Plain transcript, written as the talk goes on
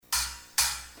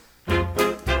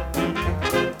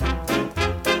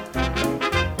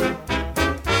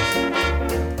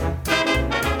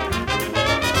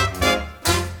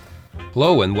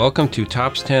Hello and welcome to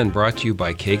Tops 10, brought to you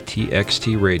by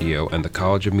KTXT Radio and the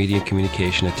College of Media and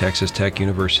Communication at Texas Tech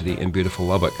University in beautiful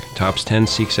Lubbock. Tops 10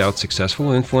 seeks out successful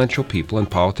and influential people in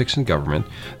politics and government,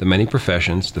 the many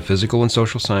professions, the physical and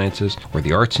social sciences, or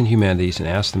the arts and humanities, and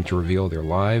asks them to reveal their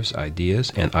lives,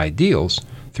 ideas, and ideals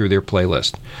through their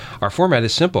playlist. Our format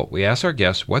is simple. We ask our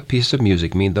guests what pieces of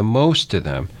music mean the most to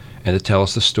them and to tell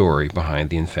us the story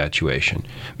behind the infatuation.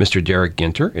 Mr. Derek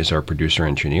Ginter is our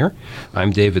producer-engineer.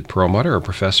 I'm David Perlmutter, a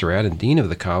professor at and dean of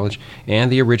the college,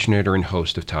 and the originator and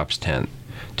host of Tops 10.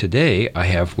 Today, I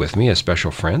have with me a special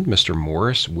friend, Mr.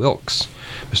 Morris Wilkes.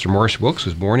 Mr. Morris Wilkes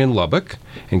was born in Lubbock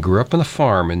and grew up on a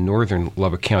farm in northern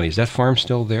Lubbock County. Is that farm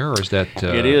still there, or is that...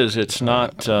 It is. It's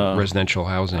not... residential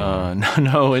housing?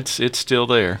 No, it's still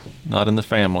there. Not in the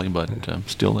family, but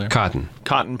still there. Cotton?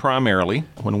 Cotton primarily.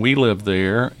 When we lived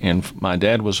there, and my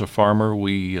dad was a farmer,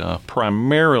 we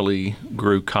primarily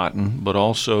grew cotton, but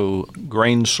also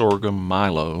grain sorghum,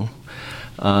 milo.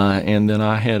 And then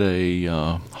I had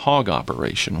a hog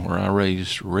operation where I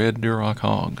raised red Duroc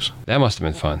hogs. That must have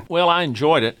been fun. Well, I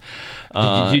enjoyed it.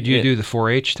 Did you do the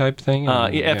 4-H type thing?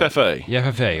 FFA.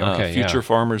 Yeah, FFA, okay. Future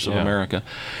Farmers of America.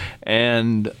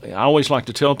 And I always like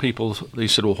to tell people, they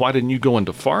said, well, why didn't you go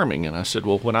into farming? And I said,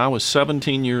 well, when I was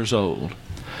 17 years old,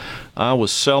 I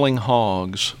was selling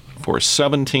hogs for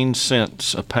 17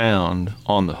 cents a pound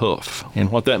on the hoof.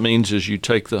 And what that means is you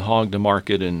take the hog to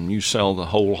market and you sell the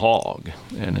whole hog.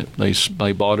 And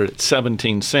they bought it at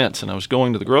 17 cents. And I was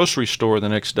going to the grocery store the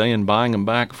next day and buying them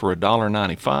back for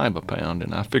 $1.95 a pound.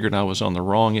 And I figured I was on the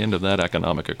wrong end of that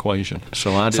economic equation.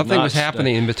 So I did Something was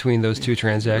happening in between those two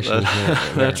transactions.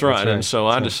 That's right. And so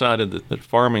I decided that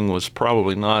farming was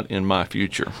probably not in my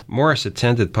future. Morris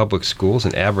attended public schools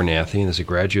in Abernathy and is a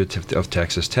graduate of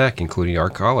Texas Tech, including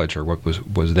our college, or what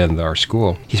was then our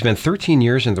school. He spent 13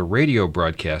 years in the radio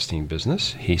broadcasting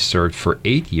business. He served for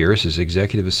 8 years as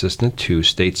executive assistant to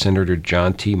State Senator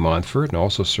John T. Montford and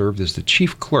also served as the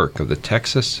chief clerk of the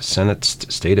Texas Senate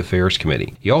State Affairs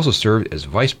Committee. He also served as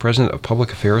vice president of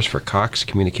public affairs for Cox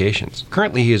Communications.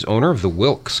 Currently, he is owner of the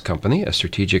Wilkes Company, a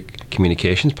strategic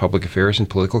communications, public affairs, and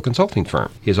political consulting firm.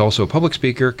 He is also a public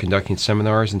speaker, conducting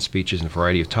seminars and speeches on a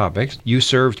variety of topics. You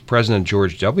served President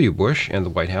George W. Bush and the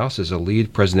White House as a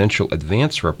lead presidential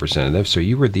advance representative, so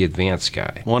you were the advance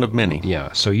guy. One of many.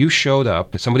 Yeah, so you showed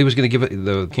up. Somebody was going to give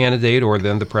the candidate or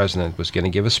then the president was going to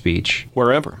give a speech.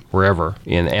 Wherever,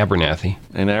 in Abernathy.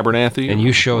 And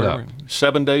you showed up.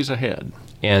 7 days ahead.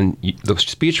 And the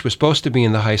speech was supposed to be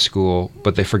in the high school,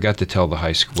 but they forgot to tell the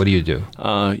high school. What do?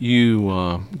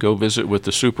 You go visit with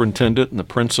the superintendent and the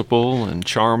principal and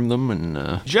charm them.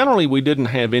 And generally, we didn't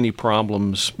have any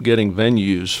problems getting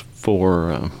venues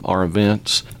for our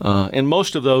events. And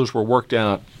most of those were worked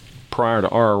out prior to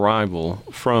our arrival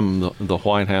from the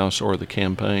White House or the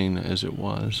campaign, as it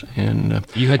was. And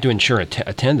you had to ensure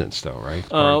attendance, though, right?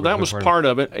 That was part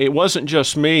of it. It wasn't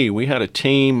just me. We had a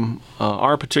team.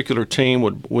 Our particular team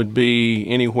would be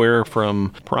anywhere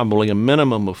from probably a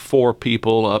minimum of 4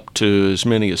 people up to as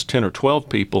many as 10 or 12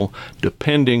 people,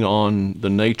 depending on the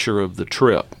nature of the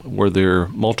trip. Were there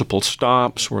multiple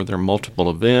stops? Were there multiple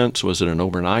events? Was it an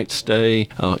overnight stay?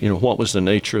 What was the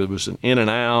nature? Was it in and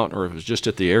out, or if it was just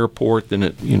at the airport? Then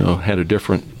it, had a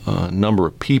different number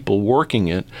of people working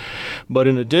it. But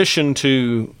in addition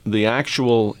to the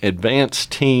actual advance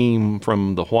team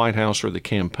from the White House or the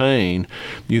campaign,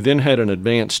 you then had an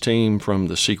advance team from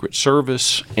the Secret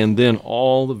Service and then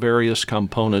all the various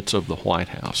components of the White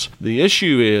House. The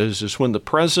issue is when the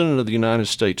President of the United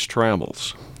States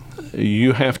travels,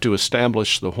 you have to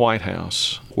establish the White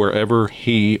House wherever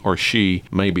he or she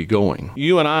may be going.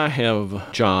 You and I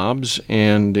have jobs,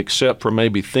 and except for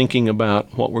maybe thinking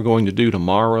about what we're going to do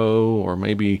tomorrow or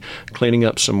maybe cleaning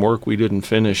up some work we didn't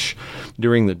finish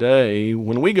during the day,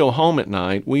 when we go home at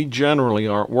night, we generally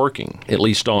aren't working, at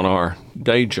least on our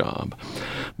day job.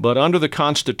 But under the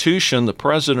Constitution, the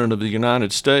President of the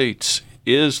United States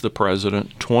is the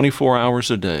President 24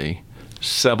 hours a day,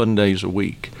 7 days a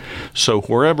week. So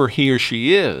wherever he or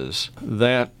she is,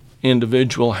 that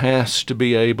individual has to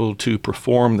be able to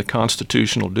perform the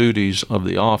constitutional duties of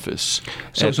the office.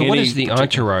 So what is the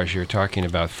entourage you're talking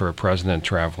about for a president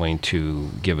traveling to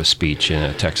give a speech in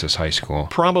a Texas high school?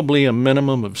 Probably a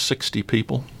minimum of 60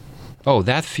 people. Oh,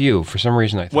 that few. For some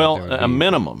reason, I thought Well, there would a be,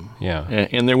 minimum. Yeah.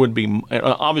 And there would be,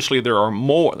 obviously there are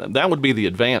more. That would be the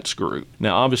advanced group.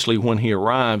 Now, obviously, when he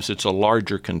arrives, it's a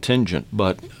larger contingent,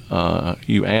 but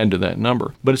you add to that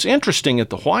number. But it's interesting at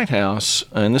the White House,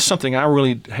 and this is something I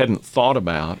really hadn't thought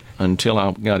about until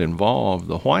I got involved.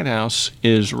 The White House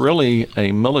is really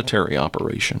a military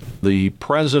operation. The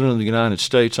President of the United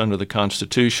States under the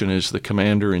Constitution is the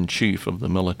commander-in-chief of the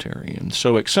military. And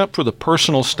so except for the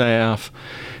personal staff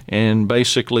and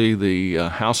basically the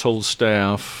household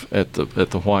staff at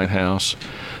the White House,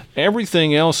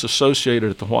 everything else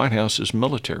associated at the White House is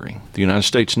military. The United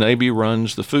States Navy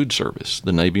runs the food service,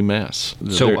 the Navy mess.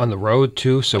 So on the road,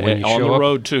 too? So when you show on the up,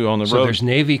 road, too. On the so road. there's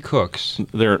Navy cooks.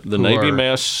 The Navy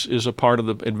mess is a part of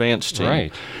the advanced team.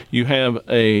 Right. You have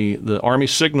the Army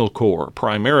Signal Corps,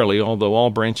 primarily, although all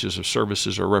branches of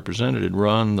services are represented,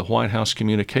 run the White House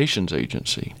Communications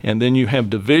Agency. And then you have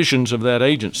divisions of that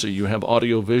agency. You have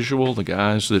audiovisual, the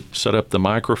guys that set up the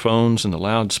microphones and the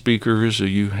loudspeakers,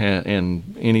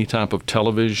 and any type of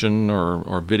television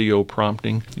or video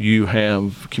prompting. You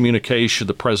have communication,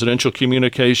 the presidential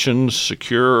communications,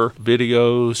 secure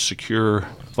video, secure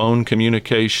phone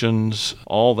communications,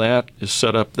 all that is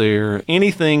set up there.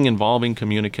 Anything involving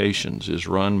communications is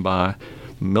run by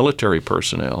military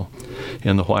personnel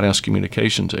in the White House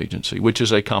Communications Agency, which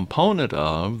is a component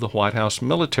of the White House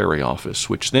Military Office,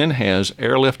 which then has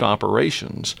airlift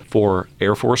operations for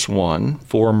Air Force One,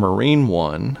 for Marine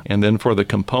One, and then for the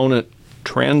component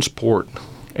transport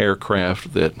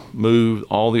aircraft that move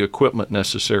all the equipment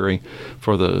necessary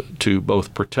to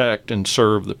both protect and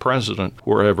serve the president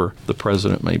wherever the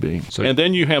president may be. And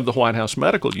then you have the White House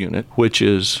Medical Unit, which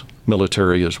is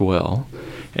military as well.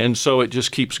 And so it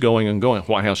just keeps going and going.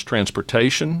 White House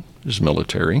Transportation is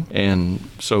military, and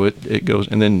so it goes.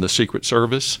 And then the Secret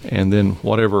Service, and then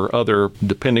whatever other,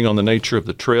 depending on the nature of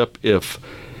the trip, if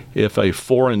a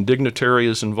foreign dignitary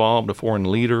is involved, a foreign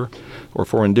leader or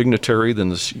foreign dignitary, then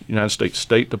the United States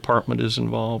State Department is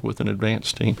involved with an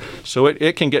advanced team. So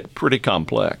it can get pretty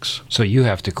complex. So you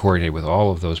have to coordinate with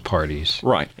all of those parties.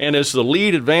 Right. And as the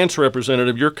lead advance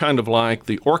representative, you're kind of like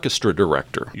the orchestra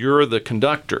director. You're the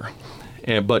conductor.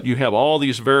 But you have all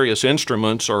these various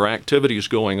instruments or activities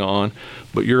going on,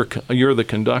 but you're the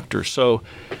conductor. So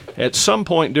at some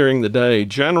point during the day,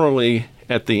 generally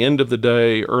at the end of the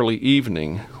day, early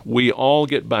evening, we all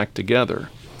get back together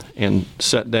and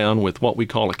sit down with what we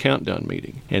call a countdown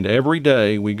meeting. And every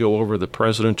day we go over the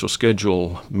presidential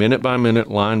schedule minute by minute,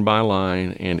 line by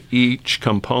line, and each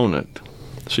component,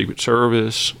 Secret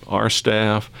Service, our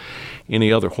staff,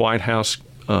 any other White House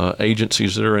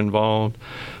agencies that are involved,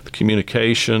 the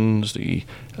communications, the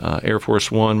Air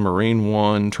Force One, Marine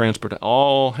One, transport,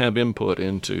 all have input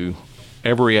into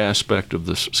every aspect of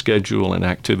the schedule and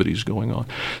activities going on.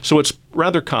 So it's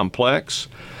rather complex,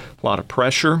 a lot of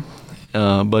pressure,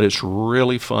 but it's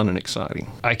really fun and exciting.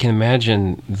 I can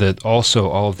imagine that also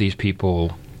all of these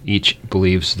people each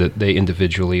believes that they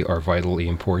individually are vitally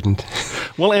important.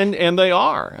 Well, and they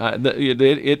are.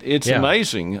 It's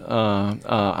amazing.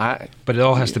 But it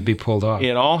all has to be pulled off.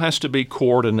 It all has to be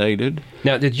coordinated.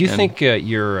 Now, did you think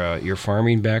your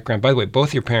farming background? By the way,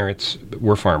 both your parents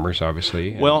were farmers,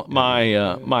 obviously. Well,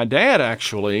 my dad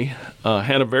actually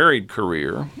had a varied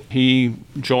career. He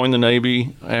joined the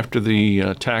Navy after the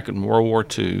attack in World War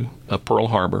II of Pearl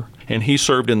Harbor, and he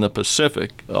served in the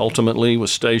Pacific. Ultimately,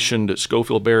 was stationed at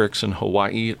Schofield Barracks in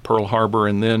Hawaii at Pearl Harbor,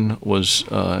 and then was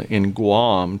in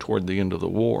Guam toward the end of the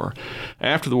war.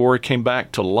 After the war, he came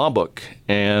back to Lubbock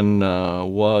and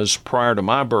was, prior to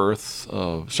my birth,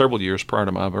 several years prior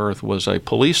to my birth, was a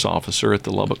police officer at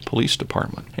the Lubbock Police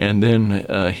Department. And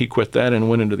then he quit that and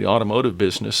went into the automotive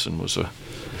business and was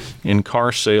in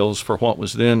car sales for what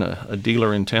was then a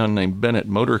dealer in town named Bennett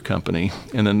Motor Company.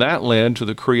 And then that led to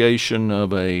the creation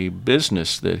of a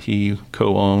business that he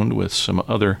co-owned with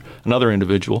another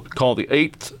individual called the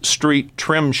 8th Street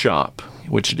Trim Shop,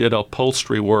 which did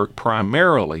upholstery work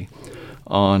primarily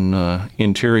on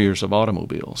interiors of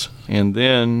automobiles. And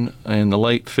then in the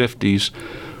late 50s,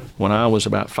 when I was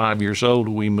about 5 years old,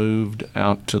 we moved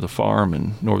out to the farm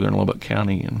in northern Lubbock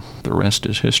County, and the rest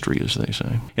is history, as they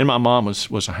say. And my mom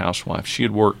was a housewife. She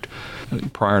had worked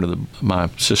prior to my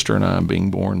sister and I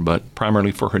being born, but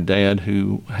primarily for her dad,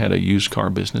 who had a used car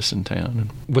business in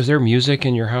town. Was there music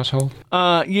in your household?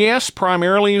 Yes,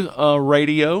 primarily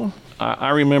radio. I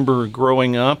remember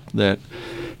growing up that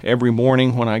every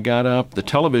morning when I got up, the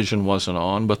television wasn't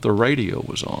on, but the radio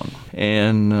was on.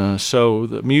 And so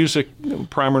the music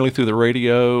primarily through the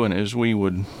radio, and as we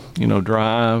would,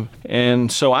 drive.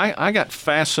 And so I got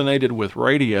fascinated with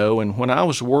radio, and when I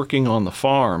was working on the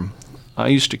farm, I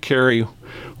used to carry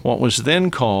what was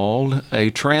then called a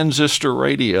transistor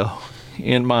radio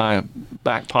in my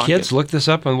back pocket. Kids, look this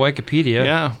up on Wikipedia.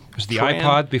 Yeah. It was the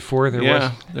iPod before there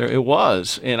was. Yeah, it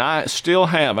was. And I still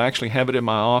have, I actually have it in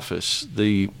my office,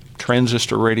 the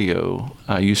transistor radio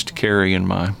I used to carry in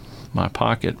my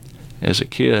pocket as a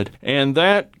kid. And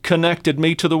that connected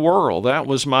me to the world. That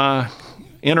was my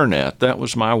internet. That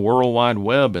was my World Wide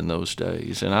Web in those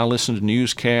days. And I listened to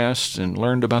newscasts and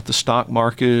learned about the stock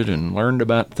market and learned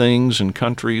about things and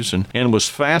countries and was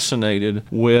fascinated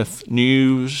with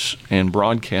news and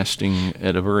broadcasting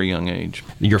at a very young age.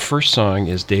 Your first song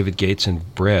is David Gates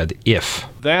and Bread, If.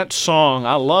 That song,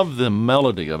 I love the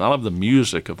melody of it. I love the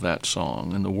music of that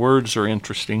song, and the words are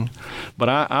interesting. But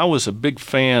I was a big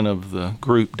fan of the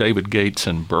group David Gates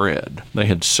and Bread. They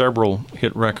had several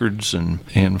hit records,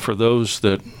 and for those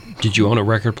that... Did you own a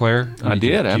record player? I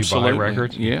did, absolutely. Did you buy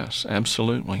records? Yes,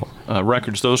 absolutely.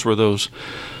 Records, those were those...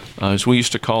 as we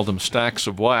used to call them, stacks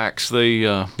of wax.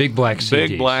 The big black CDs.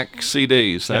 Big black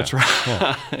CDs. That's right.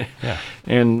 Yeah. Yeah.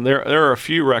 And there are a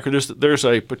few records. There's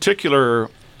a particular.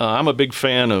 I'm a big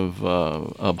fan of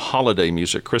holiday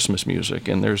music, Christmas music,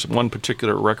 and there's one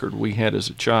particular record we had as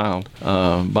a child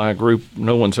by a group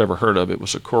no one's ever heard of. It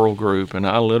was a choral group, and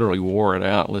I literally wore it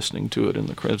out listening to it in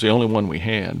the crowd. It's the only one we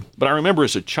had. But I remember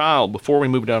as a child, before we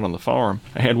moved out on the farm,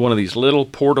 I had one of these little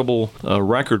portable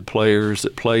record players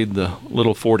that played the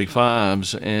little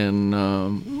 45s,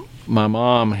 and my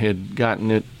mom had gotten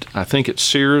it, I think, at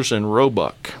Sears and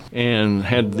Roebuck, and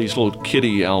had these little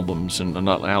kiddie albums, and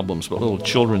not albums, but little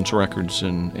children's records,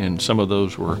 and some of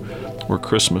those were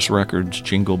Christmas records,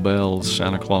 Jingle Bells,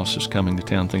 Santa Claus is Coming to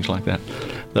Town, things like that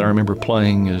I remember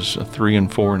playing as a 3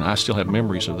 and 4, and I still have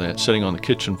memories of that, sitting on the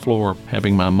kitchen floor,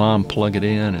 having my mom plug it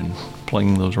in and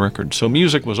playing those records. So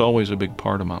music was always a big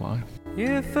part of my life.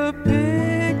 If a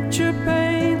picture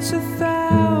paints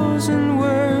 1,000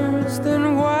 words,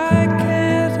 then why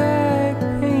can't I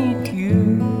paint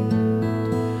you?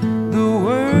 The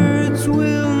words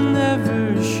will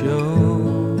never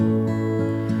show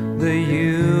the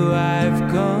you I've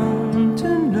come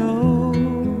to know.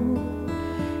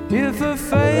 If a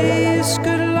face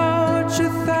could launch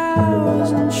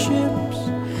 1,000 ships,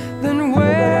 then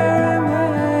where am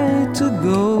I to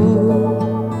go?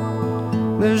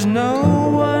 There's no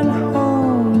one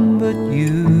home but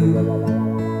you.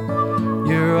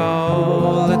 You're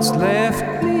all that's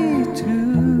left me to.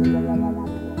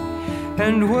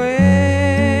 And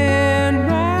when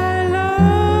my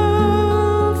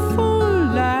love for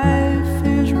life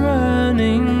is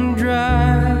running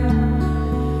dry,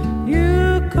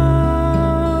 you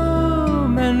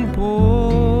come and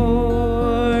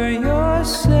pour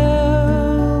yourself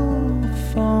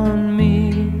on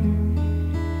me.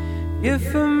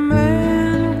 If a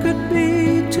man could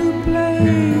be 2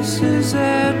 places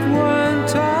at one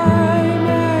time,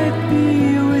 I'd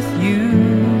be with you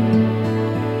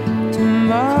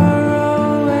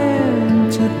tomorrow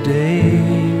and today,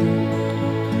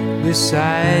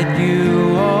 beside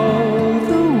you all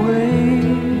the way.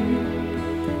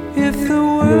 If the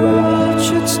world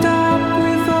should stop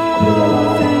with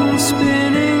all things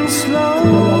spinning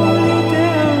slowly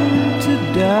down to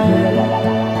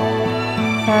die,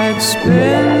 I'd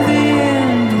spend the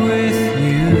end with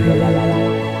you.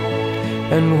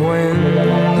 And when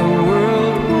the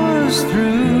world was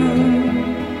through,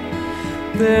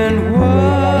 then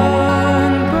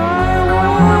one by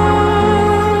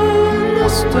one the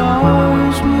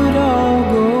stars would all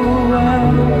go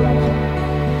out.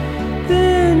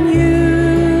 Then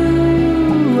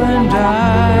you and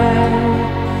I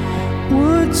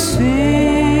would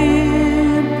simply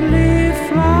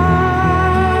fly.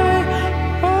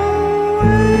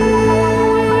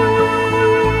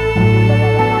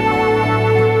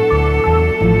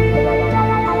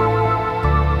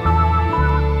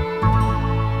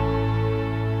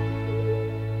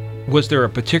 Was there a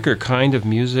particular kind of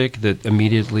music that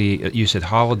immediately, you said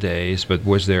holidays, but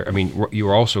was there, I mean, you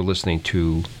were also listening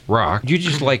to rock. Did you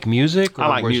just like music? I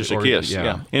like music, yes.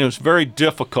 Yeah. And it was very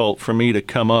difficult for me to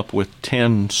come up with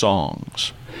 10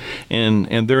 songs.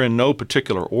 And they're in no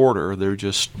particular order. They're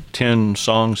just 10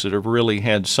 songs that have really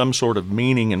had some sort of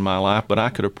meaning in my life, but I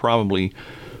could have probably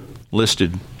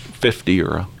listed 50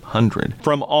 or 100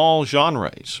 from all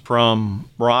genres, from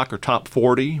rock or top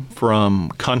 40, from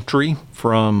country,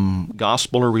 from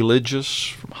gospel or religious,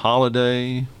 from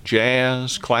holiday,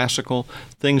 jazz, classical,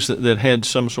 things that had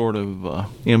some sort of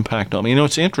impact on me. You know,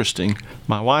 it's interesting.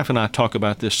 My wife and I talk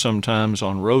about this sometimes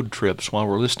on road trips while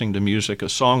we're listening to music. A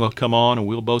song will come on and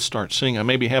we'll both start singing. I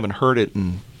maybe haven't heard it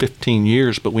in 15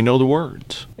 years, but we know the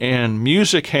words. And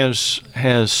music has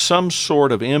some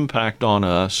sort of impact on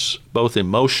us, both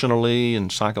emotionally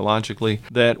and psychologically, psychologically,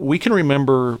 that we can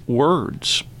remember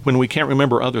words when we can't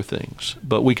remember other things,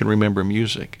 but we can remember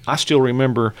music. I still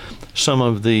remember some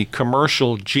of the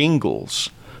commercial jingles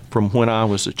from when I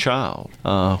was a child,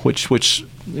 which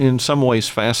in some ways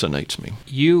fascinates me.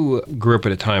 You grew up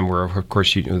at a time where, of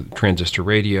course, transistor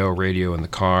radio in the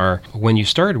car. When you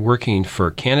started working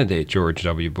for candidate George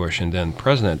W. Bush and then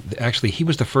president, actually, he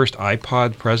was the first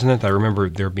iPod president. I remember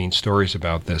there being stories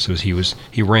about this.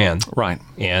 He ran, right,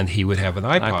 and he would have an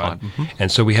iPod. Mm-hmm.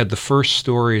 And so we had the first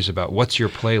stories about what's your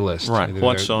playlist, right?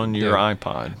 What's on your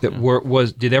iPod?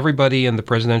 Did everybody in the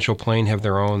presidential plane have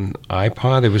their own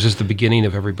iPod? It was just the beginning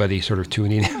of everybody sort of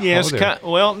tuning in. Yes,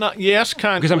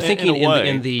 kind. Because I'm thinking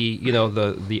in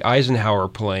the Eisenhower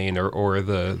plane or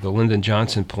the Lyndon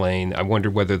Johnson plane, I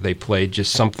wondered whether they played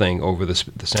just something over the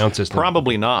sound system.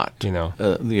 Probably not.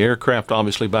 The aircraft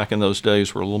obviously back in those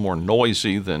days were a little more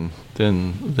noisy than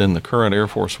the current Air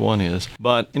Force One is.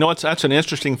 But that's an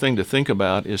interesting thing to think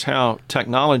about, is how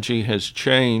technology has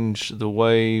changed the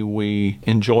way we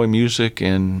enjoy music.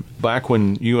 And back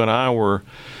when you and I were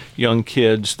young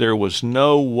kids, there was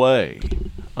no way,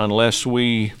 unless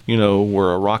we,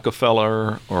 were a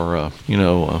Rockefeller or a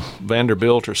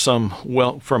Vanderbilt or some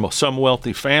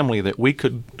wealthy family, that we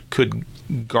could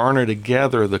garner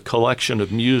together the collection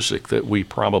of music that we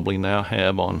probably now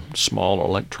have on small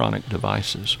electronic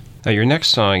devices. Now, your next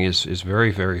song is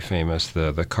very, very famous,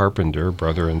 the Carpenter,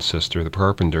 brother and sister, the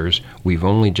Carpenters, We've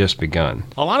Only Just Begun.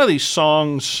 A lot of these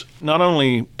songs not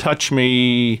only touch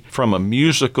me from a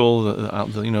musical,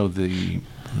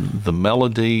 the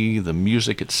melody, the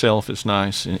music itself is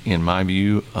nice in my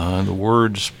view. The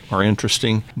words are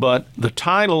interesting, but the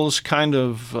titles kind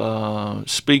of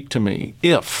speak to me.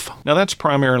 If. Now, that's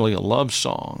primarily a love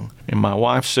song, and my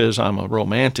wife says I'm a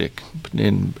romantic,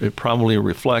 and it probably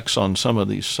reflects on some of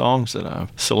these songs that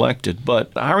I've selected.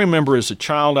 But I remember as a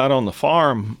child out on the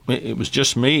farm, it was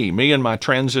just me and my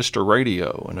transistor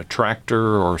radio and a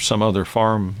tractor or some other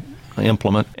farm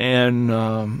implement,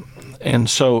 and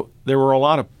so there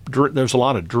was a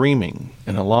lot of dreaming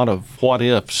and a lot of what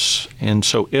ifs, and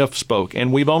so If spoke.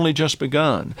 And We've Only Just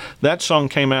Begun. That song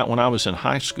came out when I was in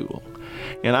high school,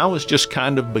 and I was just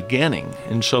kind of beginning,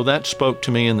 and so that spoke to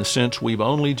me in the sense we've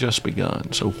only just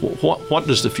begun. So what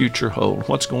does the future hold?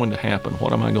 What's going to happen?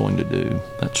 What am I going to do?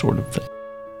 That sort of thing.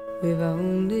 We've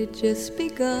only just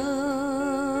begun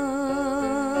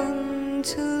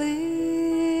to live.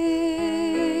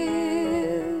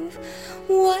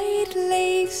 White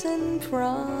lace and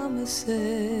promises,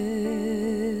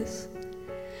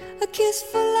 a kiss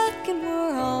for luck, and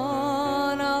we're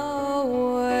on our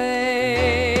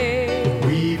way.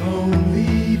 We've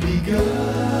only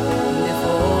begun.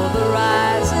 Before the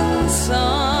rising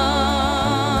sun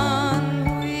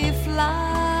we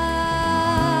fly,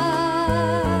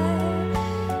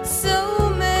 so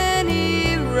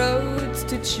many roads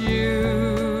to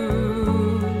choose.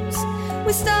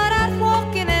 We start out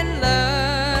walking and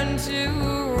learn to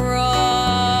run.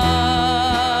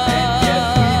 And yet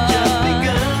we've just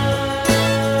begun.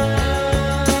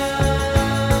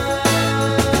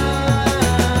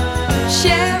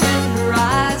 Sharing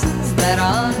horizons that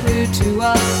are new to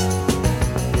us,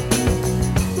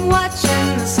 watching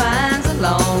the signs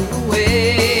along the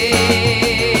way.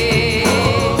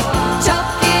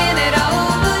 Talking it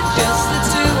over, just the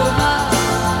two of us,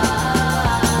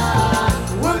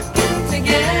 working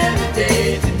together day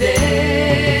to day,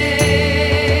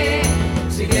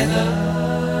 together.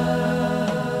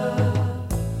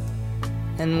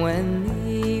 And when the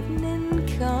evening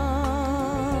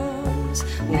comes,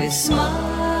 we smile.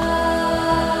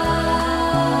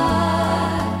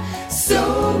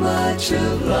 So much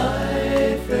of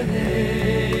life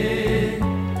ahead.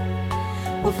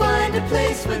 We'll find a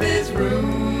place where there's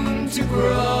room to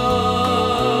grow.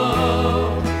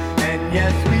 And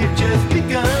yes, we've just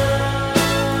begun.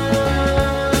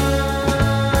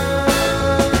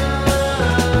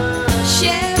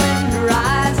 Sharing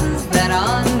horizons that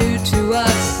are new to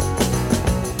us,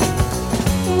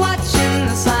 watching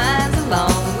the signs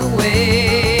along the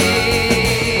way.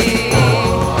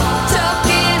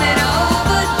 Talking it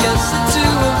over, just the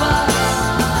two of us,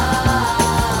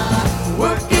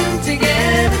 working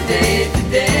together day to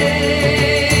day,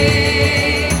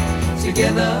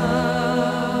 together,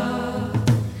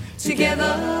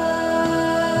 together.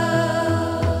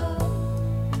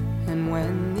 And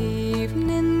when the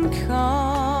evening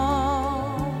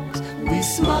comes, we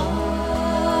smile.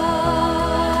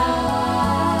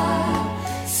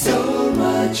 So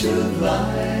much of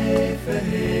life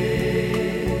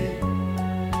ahead.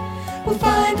 We'll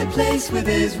find a place where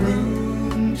there's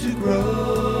room to grow.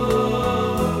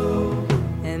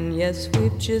 And yes,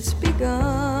 we've just begun.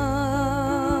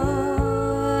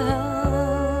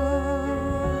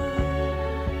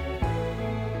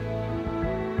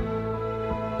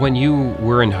 When you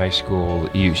were in high school,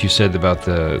 you said about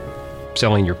the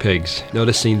selling your pigs,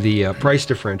 noticing the price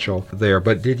differential there.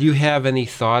 But did you have any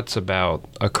thoughts about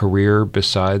a career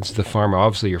besides the farm?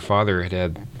 Obviously, your father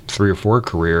had 3 or 4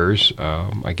 careers.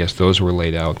 I guess those were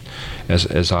laid out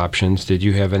as options. Did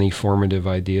you have any formative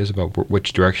ideas about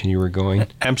which direction you were going?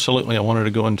 Absolutely. I wanted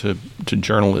to go into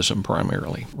journalism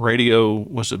primarily. Radio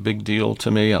was a big deal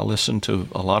to me. I listened to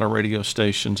a lot of radio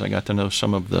stations. I got to know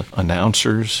some of the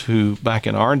announcers who, back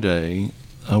in our day,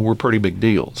 were pretty big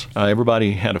deals.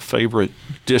 Everybody had a favorite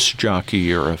disc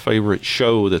jockey or a favorite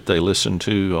show that they listened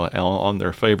to on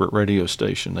their favorite radio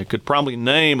station. They could probably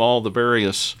name all the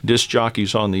various disc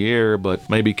jockeys on the air, but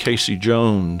maybe Casey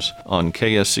Jones on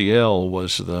KSEL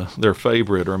was their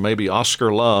favorite, or maybe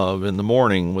Oscar Love in the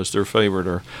morning was their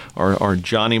favorite, or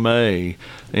Johnny May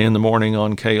in the morning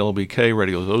on KLBK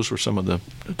radio. Those were some of the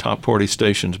top 40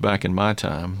 stations back in my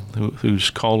time whose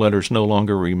call letters no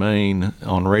longer remain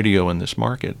on radio in this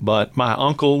market. But my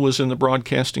uncle was in the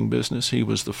broadcasting business. He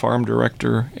was the farm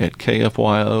director at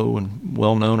KFYO and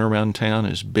well known around town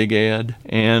as Big Ed.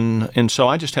 And so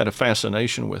I just had a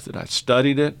fascination with it. I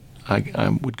studied it.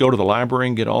 I would go to the library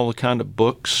and get all the kind of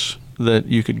books that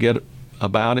you could get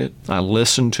about it. I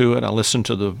listened to it. I listened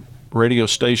to the radio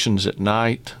stations at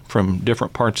night from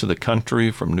different parts of the country,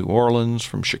 from New Orleans,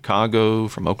 from Chicago,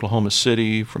 from Oklahoma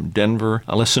City, from Denver.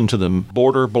 I listened to the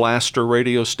border blaster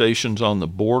radio stations on the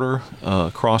border,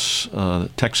 across the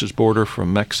Texas border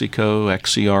from Mexico,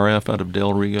 XCRF out of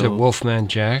Del Rio. The Wolfman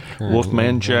Jack?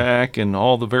 Wolfman Jack and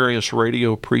all the various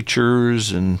radio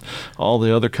preachers and all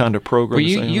the other kind of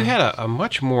programs. Well, you had a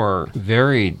much more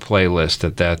varied playlist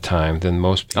at that time than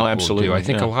most people do. I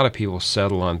think a lot of people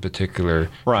settle on particular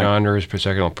genres,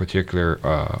 particular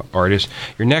artists.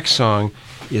 Your next song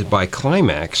is by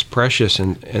Climax, Precious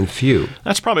and Few.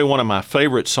 That's probably one of my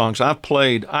favorite songs.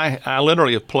 I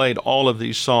literally have played all of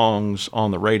these songs on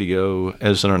the radio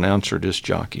as an announcer disc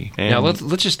jockey. And now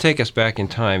let's just take us back in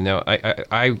time. Now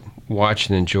I watched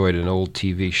and enjoyed an old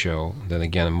TV show that,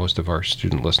 again, most of our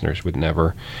student listeners would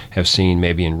never have seen,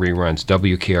 maybe in reruns,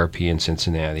 WKRP in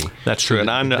Cincinnati. That's true, and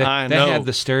I know. That had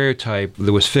the stereotype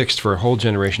that was fixed for a whole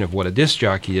generation of what a disc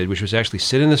jockey did, which was actually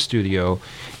sit in the studio,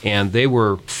 and they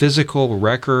were physical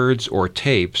records or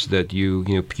tapes that you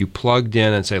plugged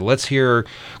in and say, let's hear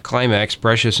Climax,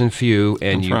 Precious and Few,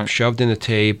 and you shoved in a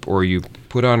tape or you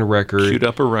put on a record. Queued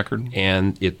up a record.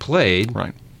 And it played.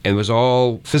 Right. And it was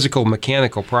all physical,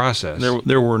 mechanical process.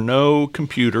 There were no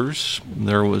computers.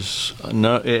 There was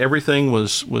everything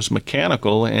was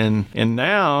mechanical. And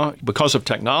now, because of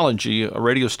technology, a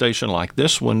radio station like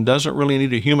this one doesn't really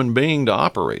need a human being to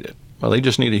operate it. Well, they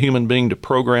just need a human being to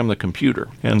program the computer.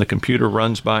 And the computer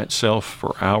runs by itself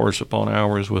for hours upon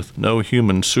hours with no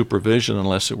human supervision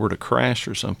unless it were to crash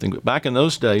or something. But back in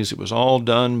those days, it was all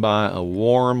done by a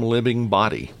warm, living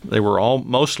body. They were all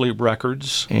mostly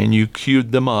records, and you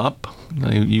queued them up.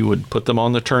 You would put them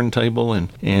on the turntable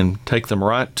and take them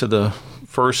right to the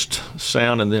first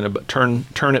sound and then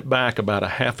turn it back about a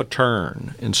half a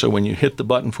turn. And so when you hit the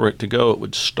button for it to go, it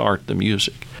would start the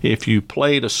music. If you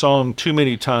played a song too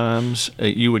many times,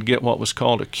 you would get what was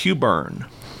called a cue burn.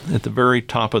 At the very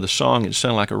top of the song, it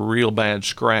sounded like a real bad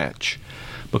scratch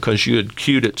because you had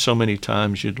cued it so many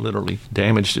times, you'd literally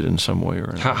damaged it in some way or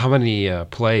another. How many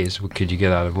plays could you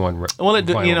get out of one record? Well,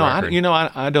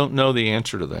 I don't know the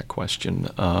answer to that question.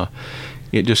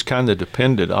 It just kind of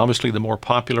depended. Obviously, the more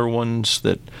popular ones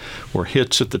that were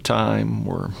hits at the time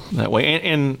were that way.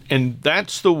 And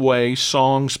that's the way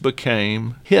songs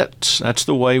became hits. That's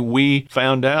the way we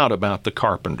found out about the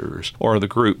Carpenters or the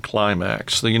group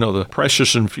Climax. The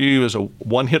Precious and Few is a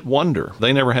one-hit wonder.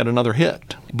 They never had another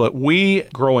hit. But we,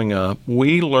 growing up,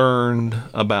 we learned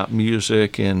about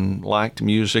music and liked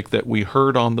music that we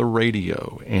heard on the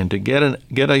radio. And to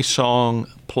get a song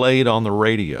played on the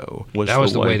radio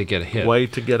was the way to get a hit. Way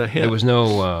to get a hit. There was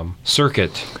no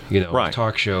circuit,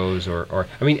 talk shows or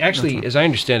I mean, actually, as I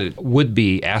understand it,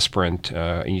 would-be aspirant,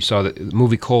 and you saw the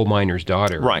movie Coal Miner's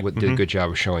Daughter did a good job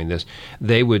of showing this.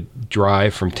 They would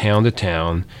drive from town to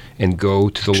town and go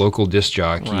to the local disc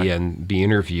jockey and be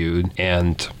interviewed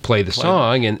and play the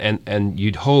song, and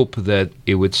you'd hope that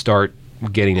it would start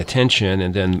getting attention,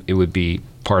 and then it would become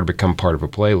part of a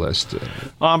playlist.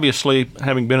 Obviously,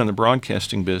 having been in the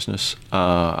broadcasting business,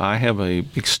 I have an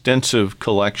extensive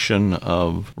collection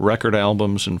of record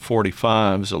albums and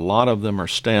 45s. A lot of them are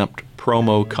stamped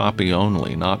promo copy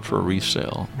only, not for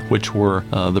resale, which were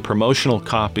the promotional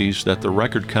copies that the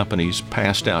record companies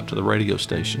passed out to the radio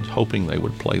stations, hoping they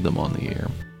would play them on the air.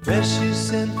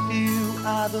 Precious and few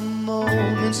are the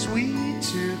moments we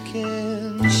two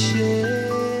can share.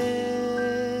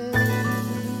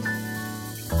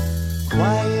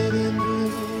 quiet and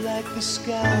blue like the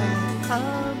sky.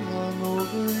 I'm hung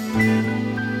over you.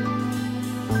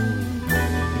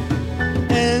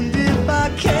 And if I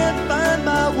can't find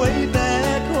my way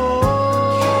back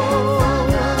home,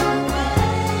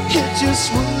 it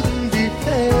just wouldn't be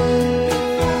fair.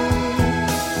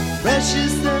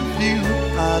 Precious and few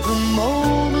are the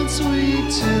moments we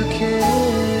two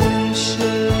can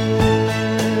share.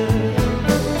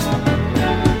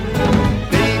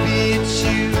 Baby, it's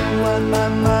you on my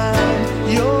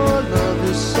mind. Your love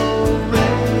is so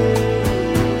rare.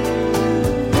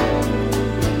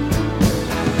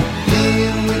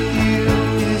 Being with you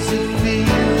is a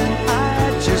feeling I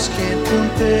just can't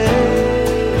compare.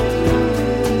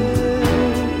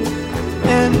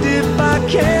 And if I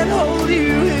can't hold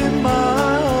you in my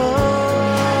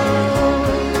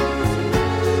arms,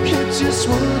 it just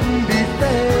wouldn't be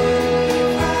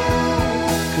fair.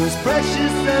 'Cause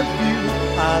precious and few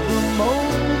are the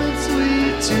moments we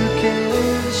two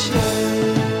can share.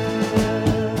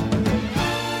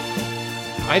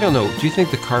 I don't know. Do you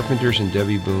think the Carpenters and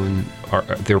Debbie Boone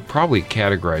they're probably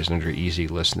categorized under easy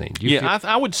listening? Do you Yeah,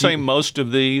 I would say most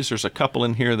of these. There's a couple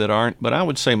in here that aren't, but I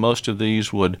would say most of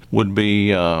these would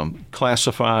be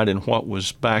classified in what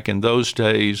was back in those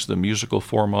days the musical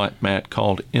format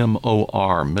called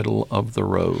MOR, middle of the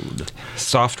road.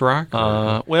 soft rock?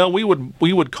 Well, we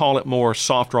would call it more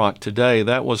soft rock today.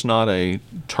 That was not a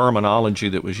terminology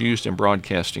that was used in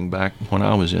broadcasting back when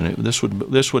I was in it.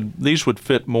 These would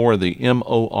fit more the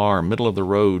MOR, middle of the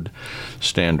road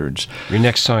standards. Your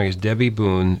next song is Debbie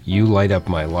Boone, You Light Up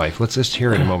My Life. Let's just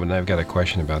hear it in a moment. I've got a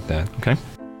question about that. Okay.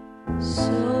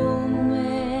 So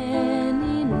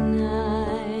many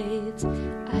nights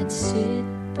I'd sit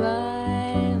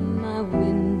by my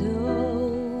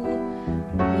window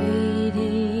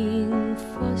waiting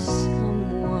for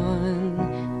someone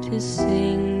to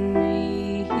sing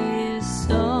me his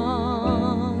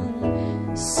song.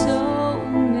 So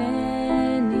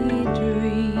many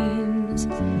dreams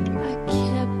I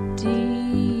kept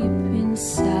deep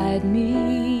inside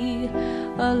me,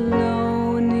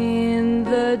 alone in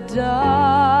the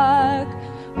dark,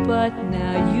 but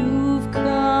now you've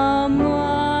come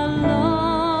along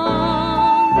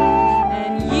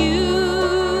and you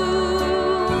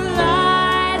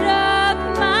light up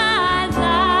my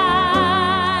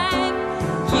life.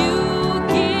 You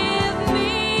give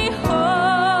me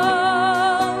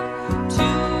hope to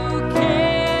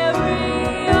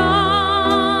carry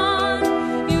on.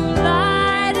 You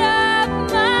light up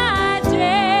my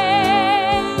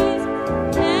days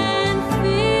and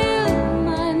fill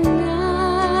my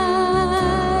nights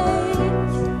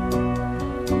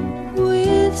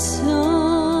with song.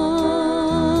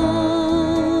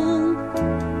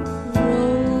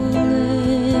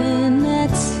 Rolling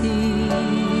at sea,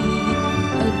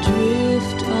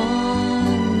 adrift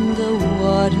on the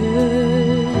water.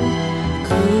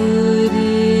 Could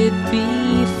it be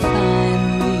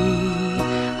finally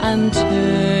I'm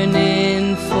turning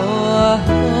for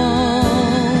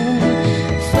home?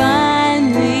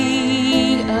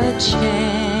 Finally a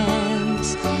chance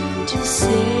to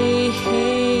say,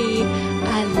 hey,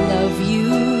 I love you.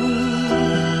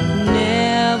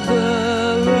 Never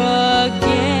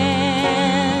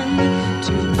again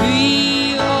to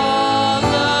be all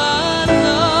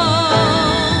alone.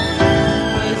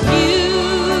 With you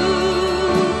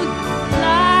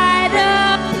light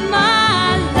up my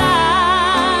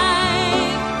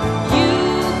life. You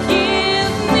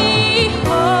give me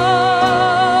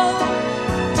hope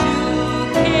to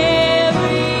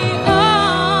carry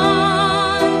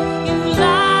on. You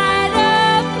light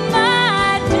up my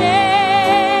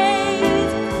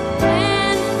days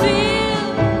and fill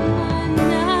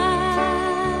my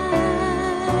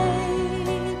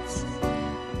nights.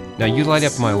 Now, You Light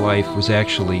Up My Life was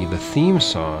actually the theme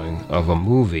song of a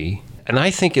movie, and I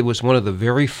think it was one of the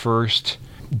very first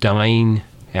dying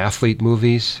athlete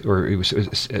movies, or it was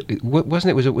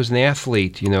wasn't it? It was an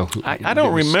athlete, you know. I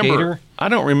don't remember. Skater? I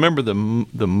don't remember the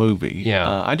movie.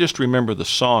 Yeah. I just remember the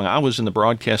song. I was in the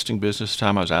broadcasting business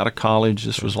time. I was out of college.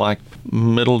 This was like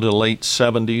middle to late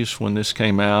 70s when this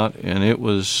came out, and it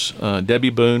was Debbie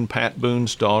Boone, Pat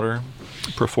Boone's daughter,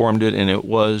 performed it, and it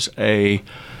was a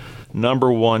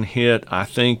 #1 hit, I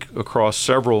think, across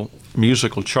several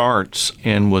musical charts,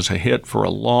 and was a hit for a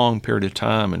long period of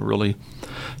time, and really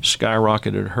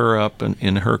skyrocketed her up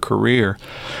in her career.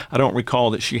 I don't recall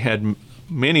that she had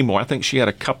many more. I think she had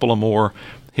a couple of more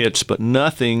hits, but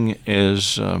nothing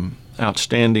as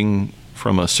outstanding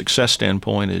from a success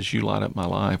standpoint as You Light Up My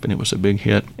Life, and it was a big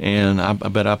hit. And I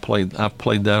bet I've played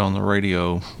that on the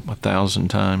radio 1,000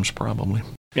 times probably.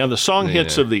 Now, the song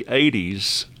hits of the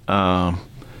 80s,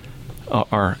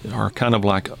 are kind of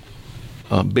like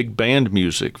big band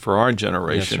music for our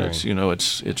generation. That's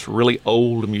right. It's really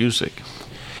old music.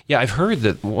 Yeah, I've heard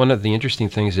that one of the interesting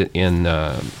things in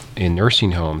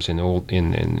nursing homes,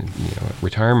 in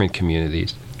retirement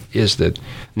communities, is that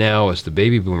now as the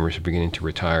baby boomers are beginning to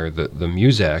retire, the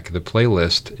music, the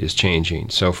playlist is changing.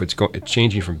 So if it's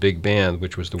changing from big band,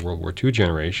 which was the World War II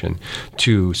generation,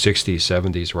 to 60s,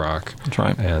 70s rock. That's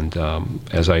right. And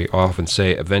as I often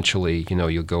say, eventually,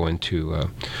 you'll go into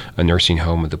a nursing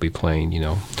home and they'll be playing,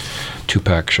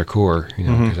 Tupac Shakur,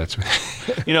 'cause that's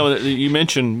what You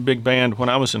mentioned big band. When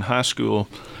I was in high school,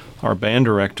 our band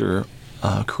director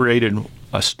created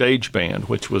a stage band,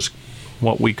 which was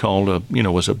what we called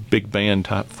was a big band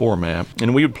type format.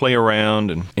 And we would play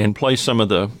around and play some of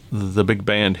the big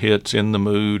band hits, In the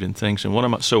Mood and things.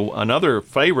 And so another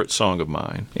favorite song of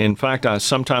mine, in fact, I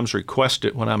sometimes request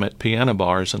it when I'm at piano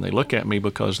bars, and they look at me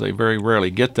because they very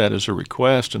rarely get that as a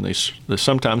request, and they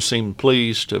sometimes seem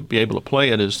pleased to be able to play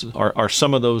it, are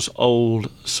some of those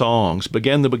old songs.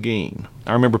 Begin the Beguine.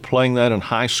 I remember playing that in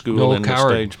high school in the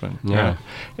stage band. Yeah.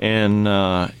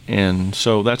 And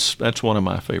so that's one of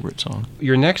my favorite songs.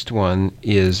 Your next one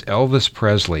is Elvis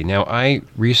Presley. Now, I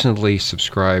recently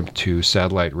subscribed to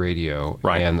satellite radio,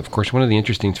 right. And of course, one of the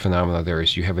interesting phenomena there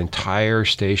is you have entire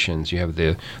stations. You have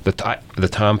the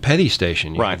Tom Petty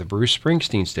station, you right. have the Bruce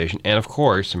Springsteen station, and of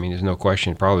course, there's no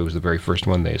question, it probably was the very first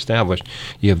one they established.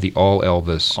 You have the All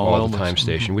Elvis, All the Time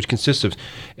station, which consists of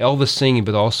Elvis singing,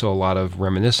 but also a lot of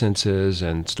reminiscences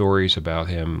and stories about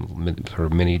him, sort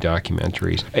of mini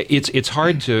documentaries. It's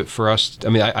hard for us.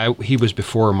 He was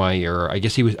before my era. I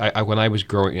guess he was. When I was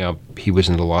growing up, he was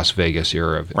in the Las Vegas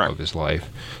era of his life.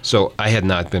 So I had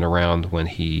not been around when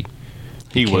he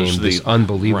became this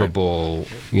unbelievable,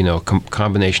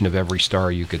 combination of every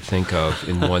star you could think of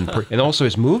in one. And also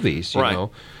his movies,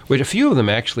 which a few of them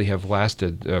actually have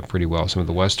lasted pretty well. Some of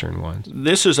the Western ones.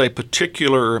 This is a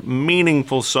particular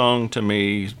meaningful song to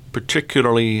me,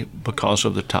 particularly because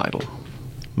of the title.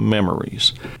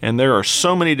 Memories. And there are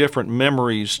so many different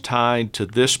memories tied to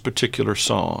this particular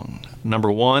song. Number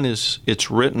one is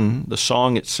the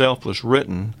song itself was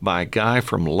written by a guy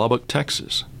from Lubbock,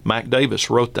 Texas. Mac Davis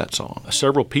wrote that song.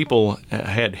 Several people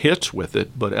had hits with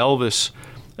it, but Elvis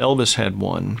had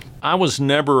one. I was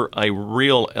never a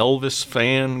real Elvis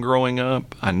fan growing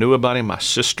up. I knew about him. My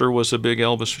sister was a big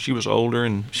Elvis. She was older,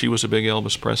 and she was a big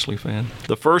Elvis Presley fan.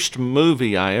 The first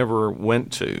movie I ever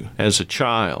went to as a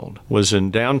child was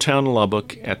in downtown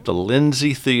Lubbock at the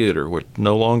Lindsay Theater, which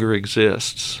no longer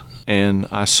exists. And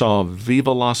I saw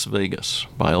Viva Las Vegas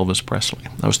by Elvis Presley.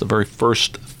 That was the very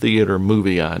first theater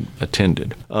movie I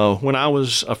attended. When I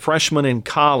was a freshman in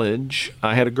college,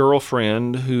 I had a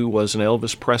girlfriend who was an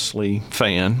Elvis Presley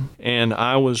fan, and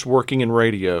I was working in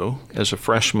radio as a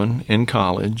freshman in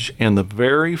college, and the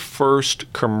very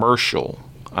first commercial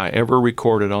I ever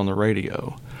recorded on the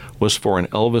radio was for an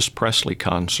Elvis Presley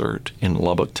concert in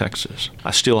Lubbock, Texas.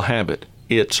 I still have it.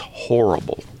 It's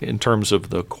horrible in terms of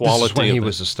the quality. This is when he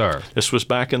was a star. This was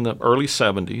back in the early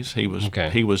 70s.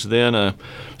 He was then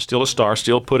still a star,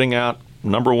 still putting out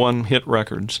number one hit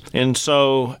records. And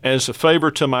so as a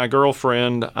favor to my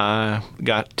girlfriend, I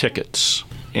got tickets.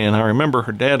 And I remember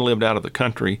her dad lived out of the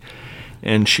country,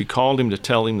 and she called him to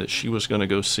tell him that she was going to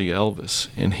go see Elvis.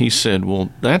 And he said,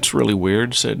 well, that's really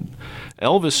weird. Said,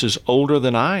 Elvis is older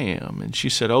than I am. And she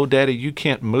said, oh, Daddy, you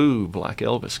can't move like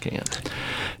Elvis can.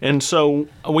 And so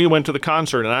we went to the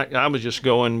concert, and I was just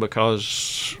going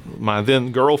because my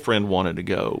then girlfriend wanted to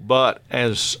go. But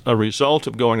as a result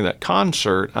of going to that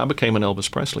concert, I became an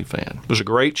Elvis Presley fan. It was a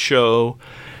great show,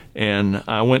 and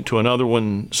I went to another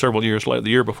one several years later, the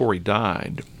year before he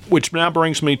died. Which now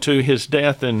brings me to his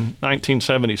death in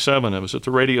 1977. I was at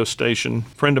the radio station.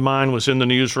 A friend of mine was in the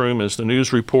newsroom as the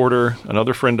news reporter.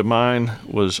 Another friend of mine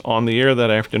was on the air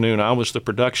that afternoon. I was the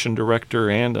production director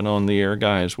and an on-the-air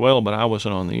guy as well, but I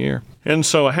wasn't on the air. And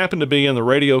so I happened to be in the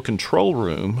radio control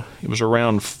room. It was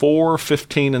around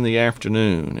 4:15 in the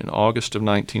afternoon in August of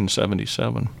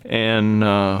 1977. And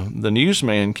the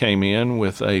newsman came in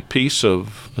with a piece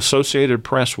of Associated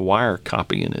Press wire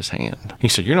copy in his hand. He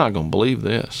said, you're not going to believe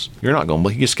this. You're not going to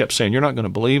believe. He just kept saying, you're not going to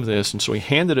believe this. And so he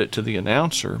handed it to the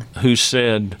announcer, who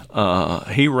said,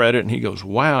 he read it and he goes,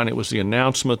 wow. And it was the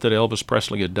announcement that Elvis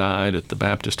Presley had died at the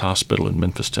Baptist Hospital in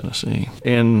Memphis, Tennessee.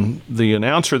 And the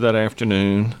announcer that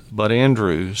afternoon, Bud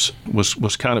Andrews,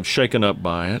 was kind of shaken up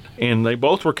by it. And they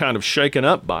both were kind of shaken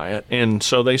up by it. And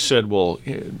so they said,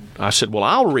 I said,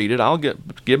 I'll read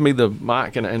it. Give me the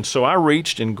mic. And so I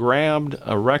reached and grabbed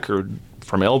a record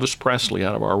from Elvis Presley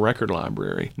out of our record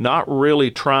library. Not really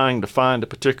trying to find a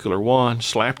particular one,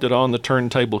 slapped it on the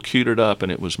turntable, queued it up, and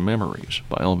it was Memories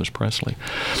by Elvis Presley,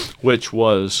 which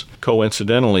was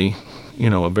coincidentally,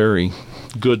 a very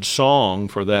good song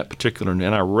for that particular. And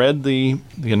I read the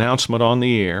announcement on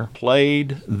the air,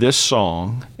 played this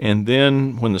song, and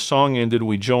then when the song ended,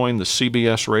 we joined the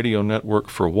CBS radio network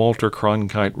for Walter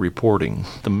Cronkite reporting.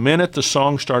 The minute the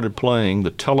song started playing,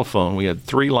 the telephone, we had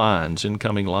 3 lines,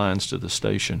 incoming lines to the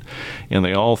station, and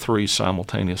they all 3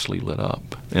 simultaneously lit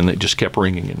up. And it just kept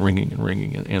ringing and ringing and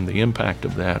ringing, and the impact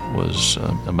of that was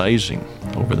amazing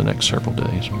over the next several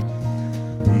days.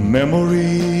 Memories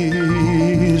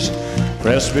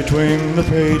pressed between the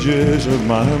pages of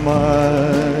my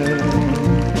mind.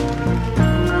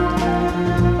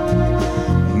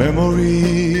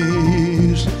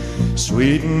 Memories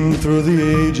sweetened through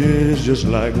the ages just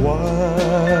like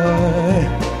wine.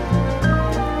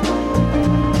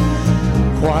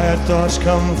 Quiet thoughts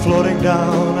come floating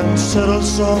down and settle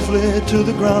softly to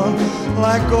the ground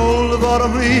like gold of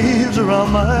autumn leaves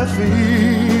around my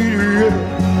feet.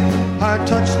 I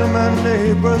touch them and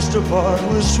they burst apart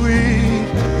with sweet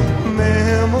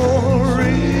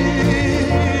memories.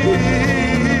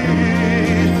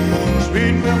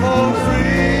 Sweet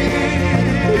memories.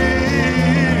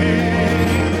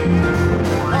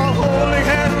 Our holding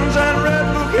hands and red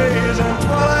bouquets and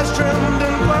twilights trimmed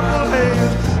in purple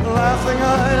haze, laughing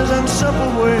eyes and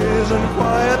simple ways and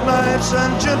quiet nights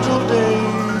and gentle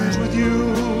days with you.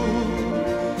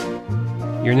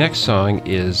 Your next song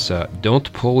is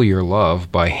Don't Pull Your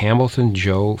Love by Hamilton,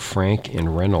 Joe, Frank,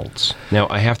 and Reynolds. Now,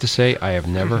 I have to say, I have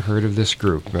never heard of this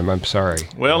group. I'm sorry.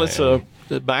 Well, it's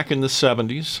back in the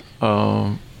 70s,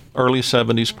 early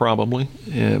 70s probably.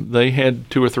 They had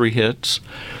 2 or 3 hits.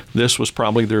 This was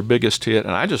probably their biggest hit,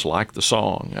 and I just like the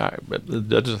song. It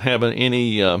doesn't have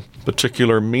any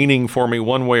particular meaning for me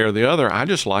one way or the other. I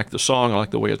just like the song. I like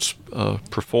the way it's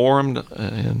performed,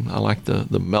 and I like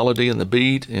the melody and the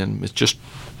beat, and it's just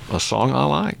a song I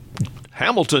like.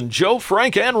 Hamilton, Joe,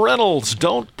 Frank, and Reynolds,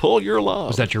 Don't Pull Your Love.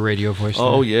 Was that your radio voice?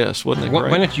 Oh, yes. Wasn't it great?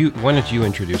 Why don't you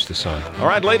introduce the song? All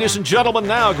right, ladies and gentlemen,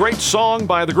 now a great song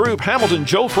by the group Hamilton,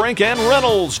 Joe, Frank, and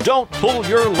Reynolds, Don't Pull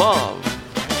Your Love.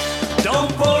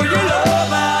 Don't pull your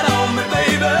love out on me,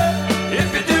 baby.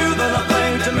 If you do, then I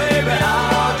think that maybe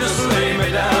I'll just lay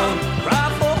me down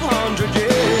right for 100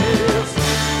 years.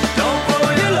 Don't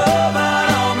pull your love out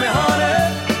on me, honey.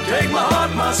 Take my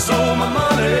heart, my soul, my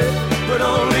money, but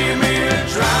don't leave me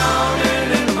drowning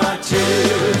in my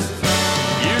tears.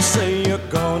 You say you're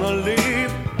gonna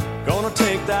leave, gonna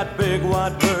take that big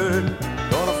white bird,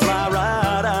 gonna fly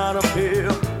right out of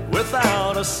here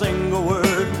without a single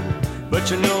word. But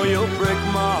you know you'll break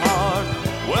my heart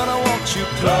when I watch you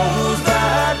close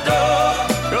that door,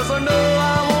 'cause I know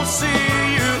I won't see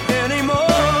you anymore.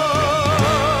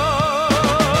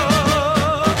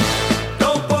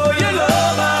 Don't pull your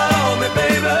love out on me,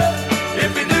 baby.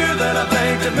 If you do, then I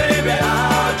think that maybe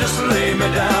I'll just lay me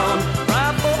down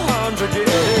right for 100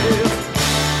 years.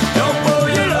 Don't pull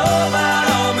your love out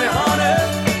on me, honey.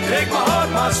 Take my heart,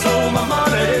 my soul, my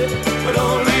money, but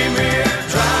don't leave me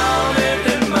drowning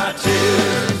in my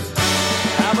tears.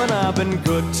 Haven't I been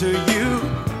good to you?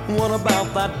 What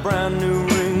about that brand new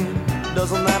ring?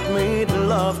 Doesn't that mean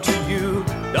love to you?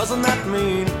 Doesn't that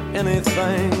mean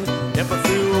anything? If I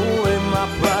threw away my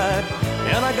pride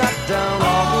and I got down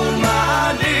on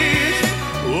my knees,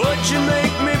 would you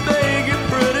make me beg you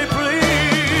pretty please?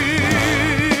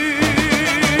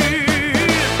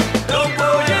 Don't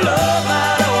pull your love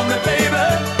out on me, baby.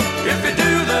 If you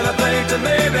do, then I think that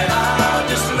maybe I'll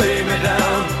just lay me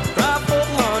down right for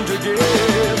 100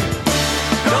 years.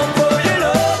 Don't pull your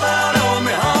love out on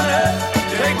me, honey.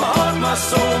 Take my heart, my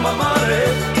soul, my money,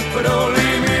 but don't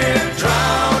leave me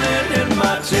drowning in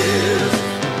my tears.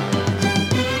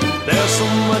 There's so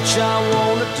much I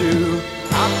wanna do.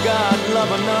 I've got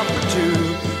love enough for 2,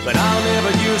 but I'll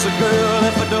never use a girl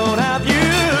if I don't have you.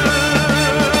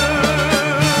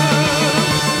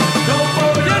 Don't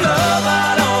pull your love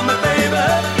out on me, baby.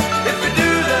 If you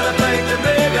do, then I think that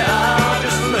maybe I'll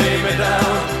just lay me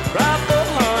down right for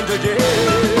 100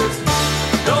 years.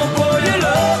 Don't pull your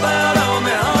love out on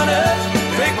me, honey.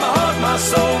 Take my heart, my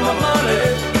soul, my money,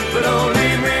 but don't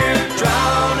leave me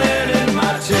drowning in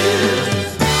my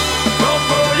tears. Don't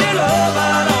pull your love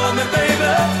out on me,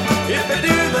 baby. If you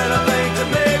do, then I think that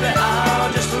maybe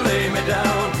I'll just lay me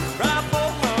down right for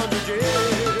 100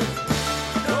 years.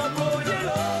 Don't pull your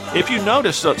love. If you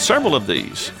notice several of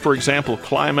these, for example,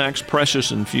 Climax,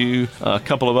 Precious and Few, a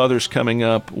couple of others coming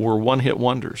up, were one-hit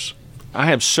wonders. I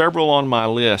have several on my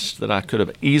list that I could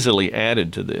have easily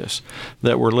added to this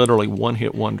that were literally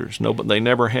one-hit wonders. No, but they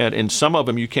never had, and some of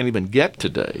them you can't even get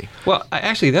today. Well,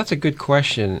 actually, that's a good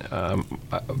question.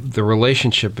 The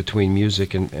relationship between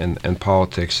music and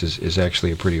politics is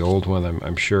actually a pretty old one,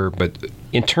 I'm sure. But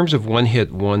in terms of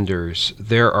one-hit wonders,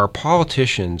 there are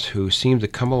politicians who seem to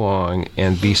come along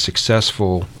and be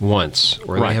successful once,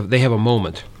 or Right. they have a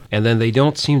moment. And then they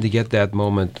don't seem to get that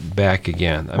moment back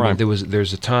again. I Right. mean,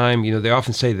 there's a time, they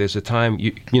often say there's a time,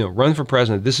 run for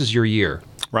president, this is your year.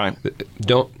 Right.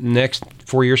 Next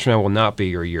 4 years from now will not be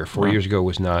your year. 4 years ago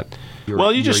was not your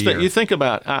Well, you your just year. you think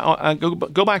about. I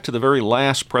go back to the very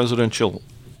last presidential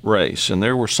race, and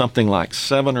there were something like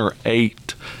 7 or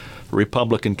 8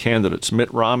 Republican candidates.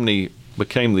 Mitt Romney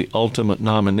became the ultimate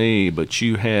nominee, but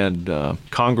you had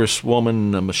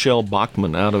Congresswoman Michelle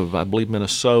Bachmann out of, I believe,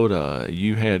 Minnesota.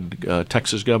 You had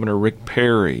Texas Governor Rick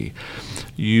Perry.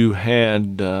 You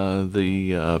had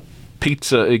the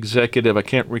pizza executive, I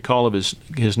can't recall of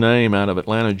his name, out of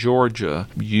Atlanta, Georgia.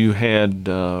 You had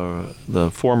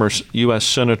the former U.S.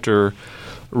 Senator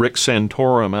Rick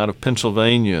Santorum out of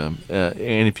Pennsylvania.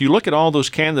 And if you look at all those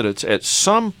candidates, at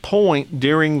some point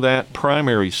during that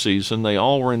primary season, they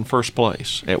all were in first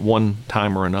place at one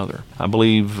time or another. I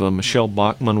believe Michelle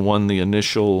Bachmann won the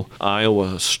initial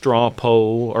Iowa straw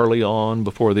poll early on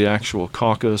before the actual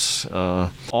caucus.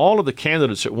 All of the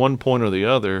candidates at one point or the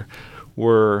other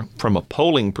were, from a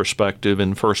polling perspective,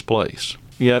 in first place.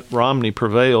 Yet Romney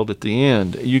prevailed at the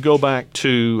end. You go back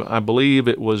to, I believe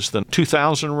it was the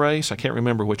 2000 race, I can't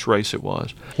remember which race it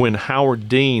was, when Howard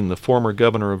Dean, the former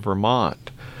governor of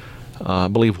Vermont, I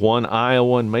believe won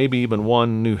Iowa and maybe even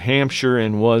won New Hampshire,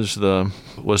 and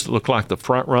looked like the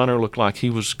front runner, looked like he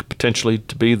was potentially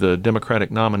to be the Democratic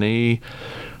nominee.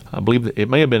 I believe it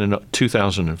may have been in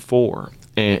 2004.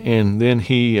 And then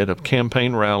he, at a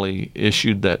campaign rally,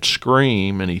 issued that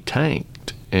scream, and he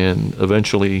tanked. And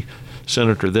eventually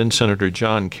Senator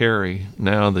John Kerry,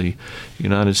 now the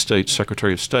United States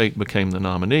Secretary of State, became the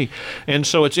nominee. And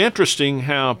so it's interesting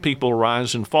how people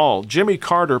rise and fall. Jimmy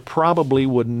Carter probably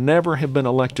would never have been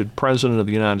elected President of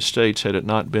the United States had it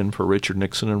not been for Richard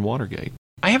Nixon and Watergate.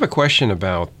 I have a question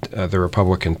about the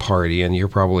Republican Party, and you're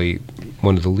probably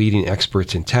one of the leading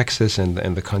experts in Texas and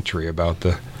the country about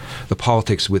the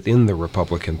politics within the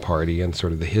Republican Party and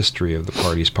sort of the history of the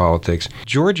party's politics.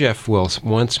 George F. Wilkes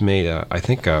once made, I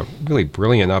think, a really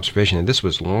brilliant observation, and this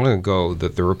was long ago,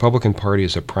 that the Republican Party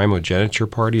is a primogeniture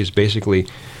party, is basically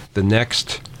the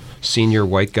next senior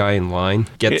white guy in line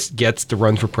gets to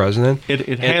run for president.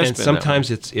 It has and been sometimes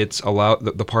it's allowed.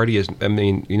 The party is. I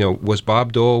mean, was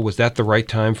Bob Dole? Was that the right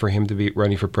time for him to be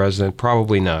running for president?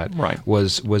 Probably not. Right.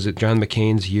 Was it John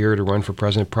McCain's year to run for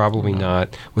president? Probably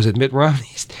not. Was it Mitt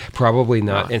Romney's? Probably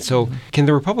not. And so, can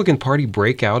the Republican Party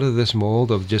break out of this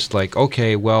mold of just like,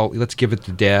 okay, well, let's give it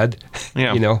to Dad?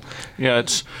 Yeah. Yeah,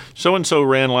 it's so-and-so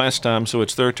ran last time, so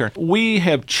it's their turn. We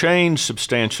have changed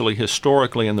substantially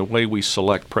historically in the way we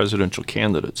select presidential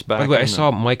candidates. By the way, I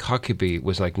saw Mike Huckabee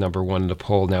was like number one in the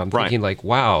poll now. I'm Right. thinking like,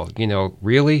 wow,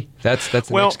 really? That's the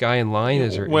next guy in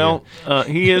line?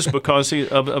 He is because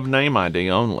of name ID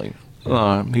only.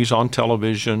 He's on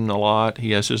television a lot.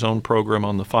 He has his own program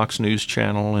on the Fox News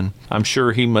channel, and I'm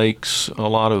sure he makes a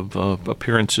lot of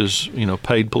appearances,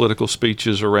 paid political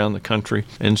speeches around the country,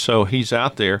 and so he's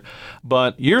out there.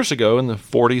 But years ago, in the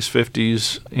 40s,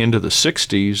 50s, into the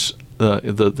 60s,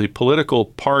 the political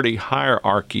party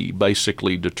hierarchy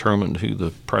basically determined who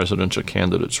the presidential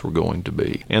candidates were going to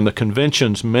be. And the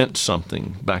conventions meant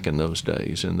something back in those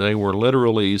days. And they were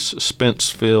literally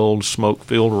suspense-filled,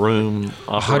 smoke-filled room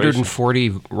operations.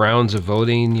 140 rounds of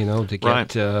voting, to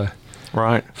get...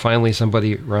 Right. Finally,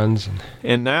 somebody runs.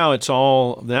 And now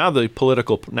the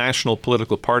national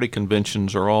political party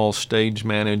conventions are all stage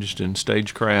managed and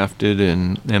stage crafted,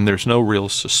 and there's no real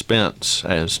suspense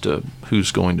as to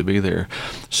who's going to be there.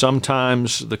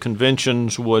 Sometimes the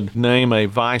conventions would name a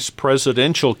vice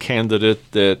presidential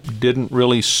candidate that didn't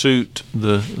really suit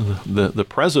the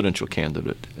presidential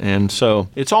candidate. And so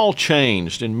it's all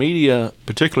changed in media,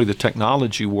 particularly the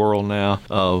technology world now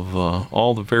of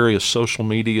all the various social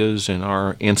medias and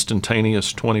our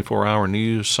instantaneous 24-hour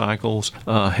news cycles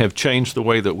have changed the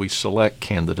way that we select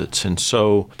candidates. And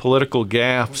so political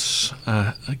gaffes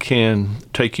can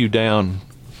take you down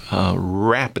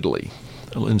rapidly,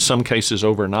 in some cases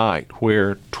overnight,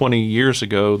 where 20 years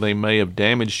ago they may have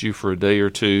damaged you for a day or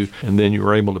two and then you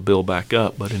were able to build back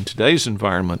up. But in today's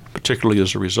environment, particularly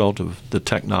as a result of the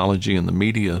technology and the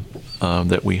media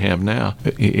that we have now.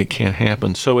 It can't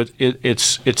happen. So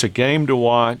it's a game to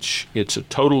watch. It's a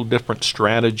total different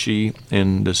strategy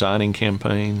in designing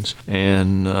campaigns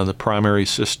and the primary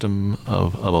system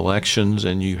of elections.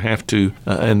 And you have to,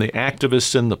 and the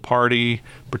activists in the party,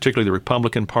 particularly the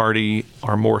Republican Party,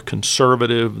 are more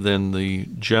conservative than the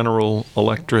general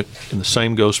electorate, and the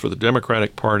same goes for the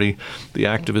Democratic Party. The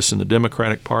activists in the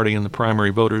Democratic Party and the primary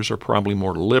voters are probably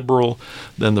more liberal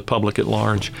than the public at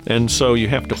large. And so you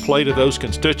have to play to those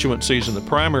constituencies in the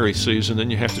primary season,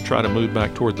 then you have to try to move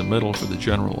back toward the middle for the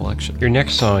general election. Your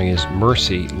next song is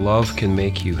Mercy, Love Can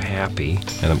Make You Happy.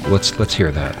 And let's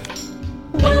hear that.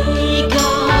 Wake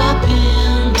up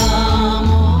in the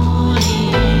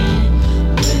morning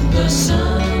with the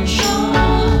sunshine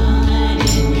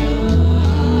in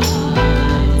your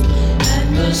eyes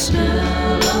and the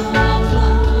smell of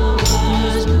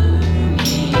flowers blooming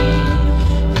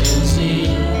fills the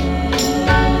air.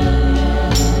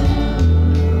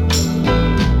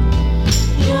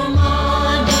 Your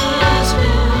mind is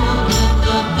filled with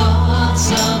the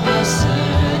thoughts of a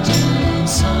certain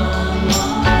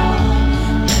someone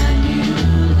that you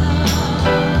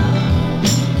love.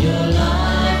 Your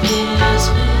life is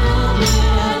filled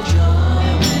with joy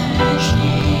when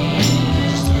she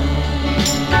is there.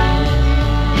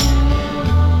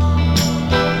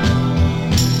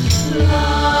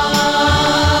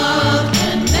 Love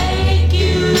can make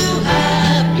you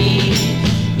happy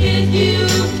if you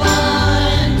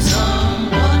find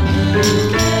someone who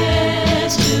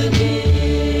cares to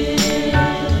give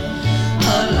a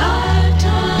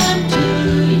lifetime to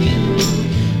you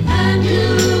and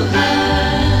who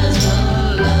has the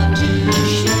love to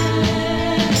share.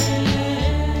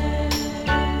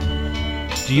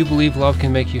 Do you believe love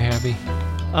can make you happy?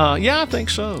 Yeah, I think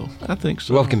so.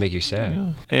 Love can make you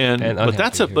sad. And but unhappy,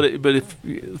 that's too. but if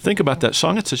you think about that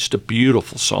song, it's just a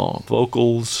beautiful song.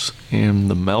 Vocals and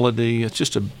the melody,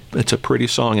 it's a pretty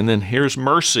song. And then here's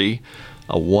Mercy,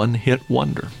 a one-hit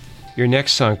wonder. Your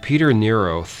next song, Peter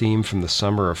Nero, theme from the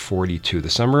Summer of 42. The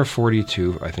Summer of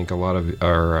 42, I think a lot of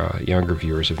our younger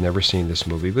viewers have never seen this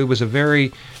movie, but it was a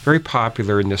very, very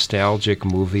popular, nostalgic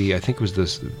movie. I think it was the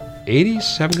 80s,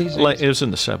 70s? It was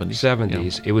in the 70s.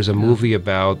 70s. It was a movie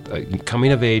about a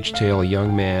coming-of-age tale, a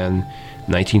young man,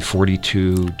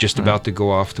 1942, just about to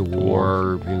go off to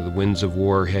war, the winds of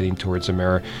war heading towards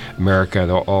America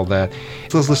and all that.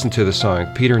 So let's listen to the song,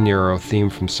 Peter Nero, theme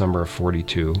from Summer of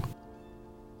 42.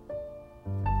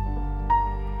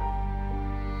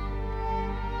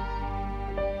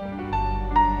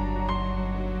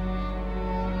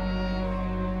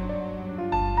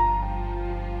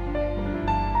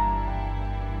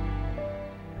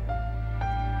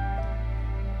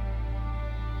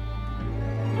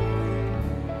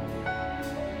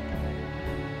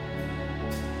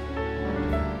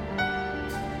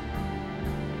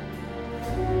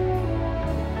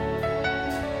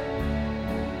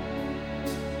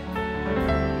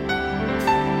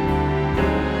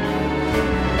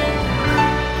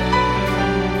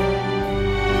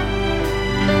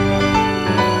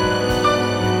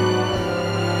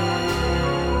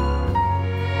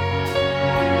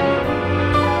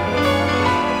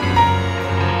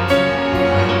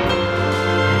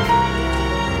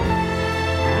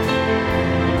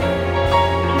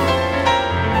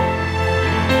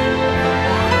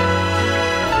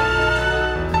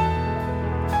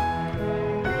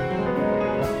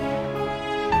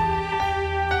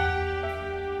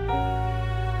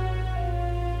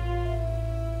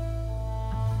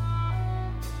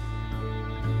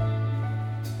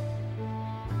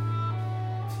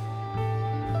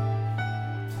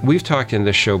 We've talked in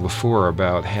this show before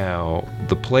about how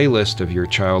the playlist of your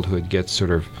childhood gets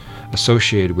sort of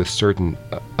associated with certain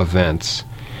events.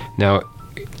 Now,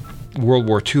 World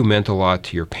War II meant a lot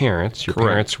to your parents. Your Correct.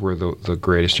 Parents were the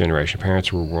greatest generation.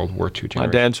 Parents were World War II generation. My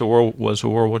dad was a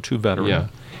World War II veteran. Yeah.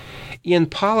 In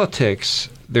politics,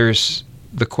 there's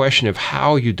the question of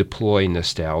how you deploy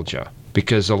nostalgia,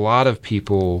 because a lot of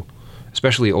people,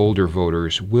 especially older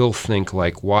voters, will think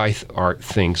like, why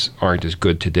things aren't as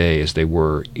good today as they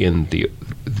were in the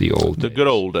old days. The good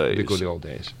old days. The good old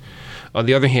days. On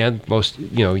the other hand, most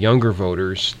younger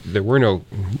voters, there were no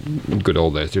good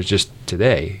old days. There's just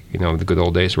today. The good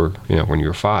old days were when you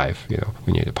were 5.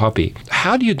 When you had a puppy.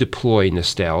 How do you deploy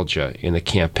nostalgia in a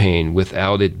campaign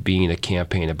without it being a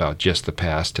campaign about just the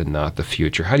past and not the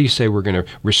future? How do you say we're going to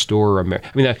restore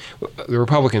America? I mean, the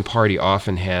Republican Party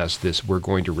often has this "we're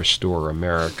going to restore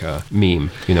America"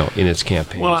 meme, in its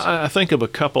campaigns. Well, I think of a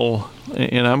couple,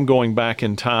 and I'm going back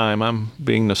in time. I'm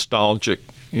being nostalgic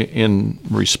in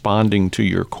responding to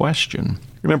your question.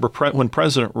 Remember when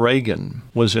President Reagan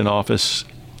was in office,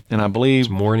 and I believe It's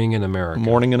Morning in America.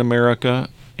 Morning in America,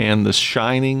 and The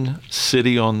Shining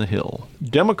City on the Hill.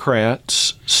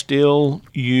 Democrats still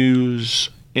use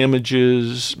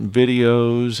images,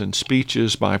 videos, and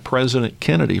speeches by President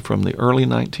Kennedy from the early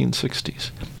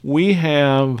 1960s. We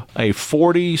have a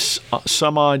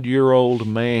 40-some-odd-year-old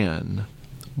man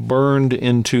burned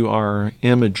into our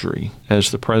imagery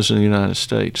as the President of the United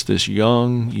States, this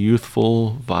young,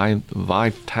 youthful, vital,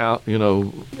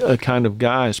 kind of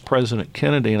guy as President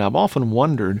Kennedy. And I've often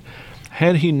wondered,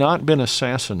 had he not been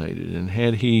assassinated and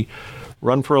had he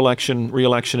run for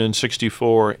re-election in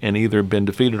 64 and either been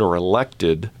defeated or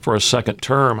elected for a second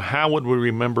term, how would we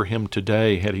remember him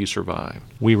today had he survived?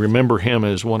 We remember him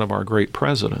as one of our great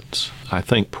presidents, I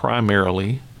think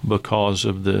primarily because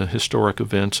of the historic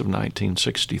events of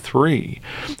 1963.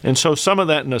 And so some of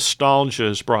that nostalgia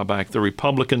is brought back. The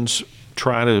Republicans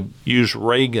try to use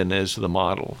Reagan as the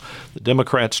model. The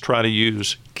Democrats try to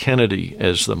use Kennedy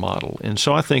as the model. And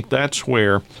so I think that's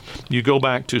where you go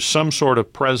back to some sort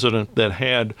of president that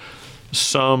had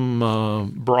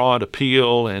some broad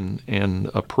appeal and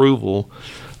approval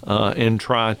and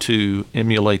try to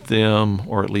emulate them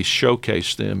or at least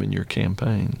showcase them in your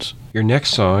campaigns. Your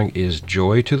next song is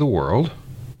Joy to the World.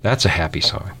 That's a happy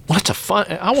song. Well, that's a fun.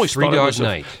 I always Three thought it Dog was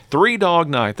Night. 3 Dog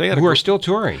Night. They had Who are still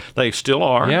touring. They still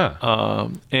are. Yeah.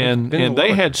 And Been they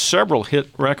long. had several hit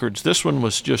records. This one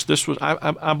was just.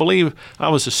 I believe I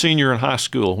was a senior in high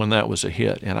school when that was a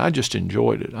hit, and I just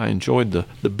enjoyed it. I enjoyed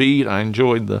the beat. I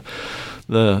enjoyed the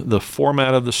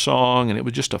format of the song, and it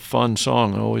was just a fun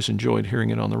song. I always enjoyed hearing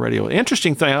it on the radio.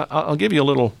 Interesting thing, I'll give you a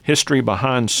little history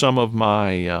behind some of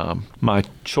my my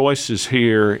choices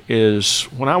here is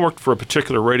when I worked for a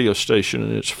particular radio station,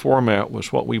 and its format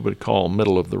was what we would call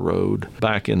middle of the road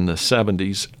back in the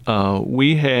 70s.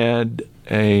 We had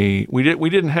we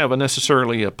didn't have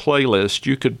necessarily a playlist.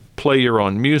 You could play your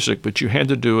own music, but you had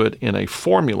to do it in a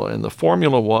formula. And the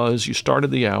formula was you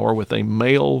started the hour with a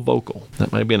male vocal.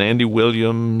 That may have been Andy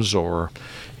Williams, or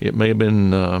it may have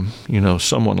been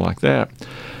someone like that.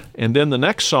 And then the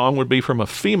next song would be from a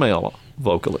female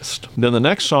vocalist. Then the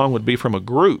next song would be from a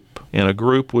group. And a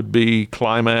group would be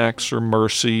Climax or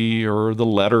Mercy or the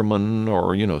Letterman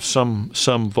or,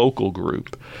 some vocal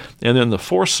group. And then the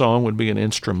fourth song would be an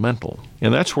instrumental.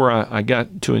 And that's where I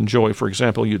got to enjoy, for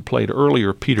example, you'd played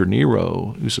earlier Peter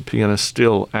Nero, who's a pianist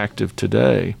still active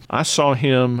today. I saw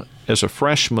him as a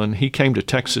freshman. He came to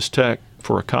Texas Tech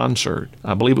for a concert.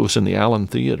 I believe it was in the Allen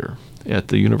Theater at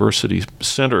the University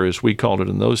Center, as we called it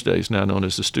in those days, now known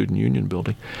as the Student Union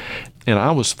Building. And I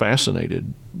was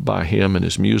fascinated by him and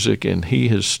his music, and he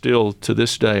has still, to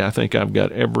this day, I think I've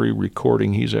got every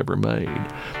recording he's ever made.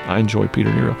 I enjoy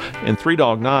Peter Nero. And 3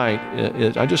 Dog Night,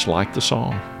 I just like the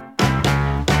song.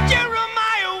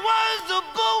 Jeremiah was a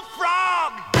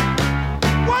bullfrog,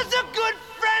 was a good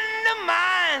friend of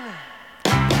mine.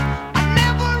 I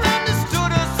never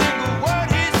understood a single word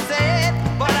he said,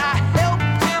 but I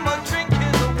helped him drink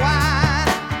his wine.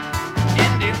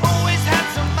 And he always had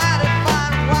some mighty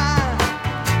fine wine,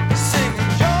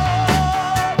 singing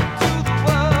joy to the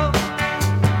world.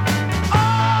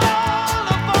 All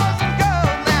the boys and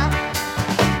girls now,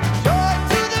 joy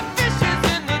to the fishes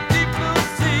in the deep blue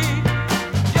sea,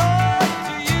 joy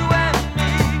to you and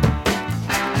me.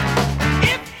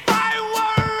 If I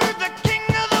were the king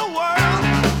of the world,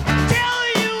 tell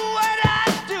you what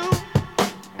I'd do.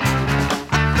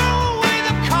 I'd throw away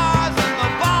the cars and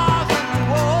the bars and the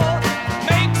war,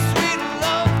 make sweet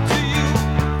love to you,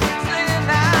 singing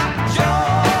now,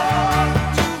 joy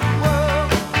to the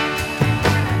world.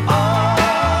 All the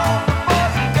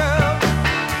boys and girls,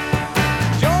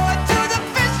 joy to the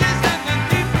fishes in the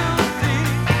deep blue sea,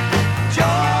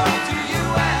 joy to you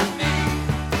and me.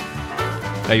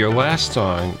 Now, your last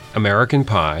song, American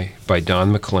Pie by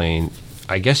Don McLean,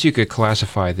 I guess you could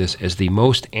classify this as the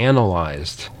most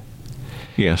analyzed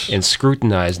Yes. and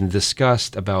scrutinized and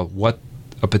discussed about what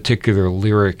a particular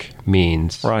lyric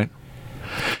means. Right.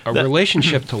 A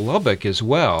relationship to Lubbock as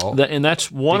well. And that's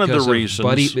one of the because reasons.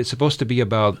 Buddy, it's supposed to be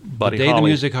about Buddy the day the Holly.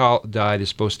 music died is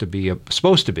supposed to be.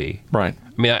 Right.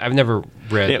 I mean, I've never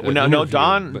read. Yeah, an no, interview,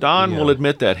 Don but, will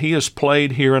admit that. He has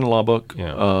played here in Lubbock,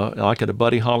 Yeah. like at a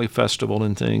Buddy Holly festival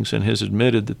and things, and has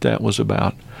admitted that was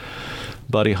about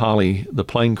Buddy Holly, the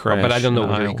plane crash. But I don't know in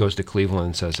whether he Iowa. goes to Cleveland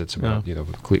and says it's about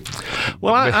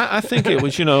Well, I think it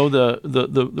was,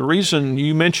 the reason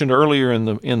you mentioned earlier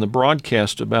in the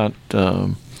broadcast about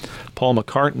Paul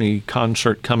McCartney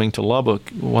concert coming to Lubbock,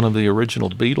 one of the original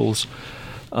Beatles.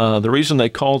 The reason they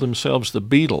called themselves the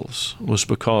Beatles was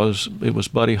because it was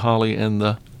Buddy Holly and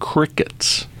the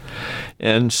Crickets.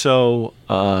 And so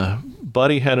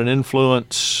Buddy had an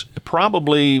influence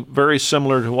probably very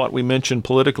similar to what we mentioned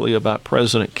politically about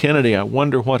President Kennedy. I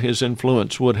wonder what his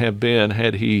influence would have been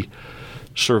had he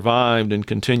survived and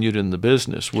continued in the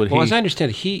business. Well, as I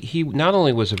understand it, he not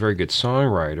only was a very good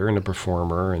songwriter and a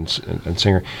performer and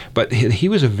singer, but he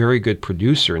was a very good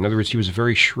producer. In other words, he was a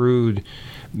very shrewd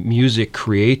music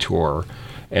creator.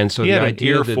 And so He the had an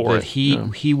idea ear that, for that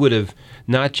it, he would have,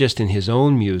 not just in his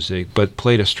own music, but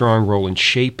played a strong role in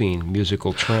shaping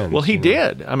musical trends. Well, he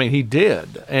did. I mean, he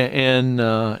did. And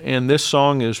this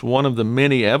song is one of the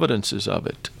many evidences of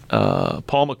it.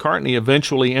 Paul McCartney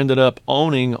eventually ended up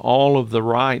owning all of the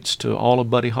rights to all of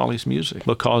Buddy Holly's music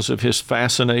because of his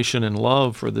fascination and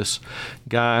love for this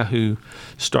guy who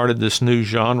started this new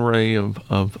genre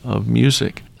of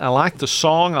music. I like the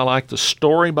song. I like the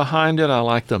story behind it. I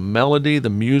like the melody, the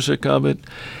music of it.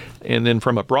 And then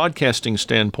from a broadcasting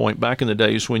standpoint, back in the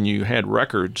days when you had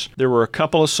records, there were a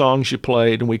couple of songs you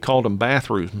played, and we called them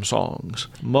bathroom songs.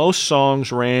 Most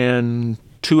songs ran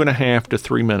 2.5 to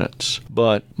 3 minutes.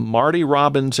 But Marty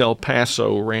Robbins' El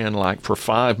Paso ran like for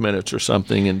 5 minutes or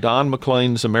something, and Don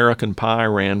McLean's American Pie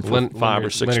ran for 5 or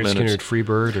 6 minutes. Leonard Skinner,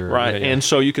 Freebird. Right, and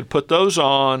so you could put those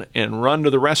on and run to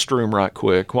the restroom right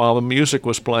quick while the music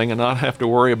was playing and not have to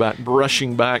worry about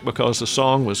brushing back because the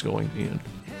song was going in.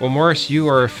 Well, Morris, you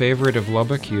are a favorite of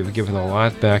Lubbock. You've given a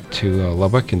lot back to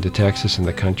Lubbock and to Texas and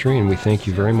the country, and we thank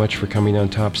you very much for coming on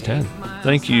Tops 10.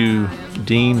 Thank you,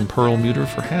 Dean Perlmutter,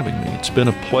 for having me. It's been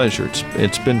a pleasure.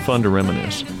 It's been fun to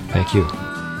reminisce. Thank you.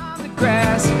 The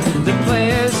grass, the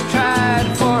players tried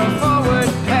for a forward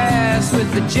pass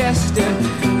with the jester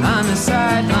on the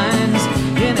sidelines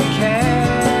in a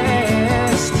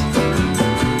cast.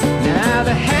 Now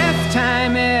the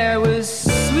halftime air was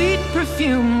sweet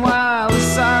perfume while the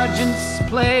sergeants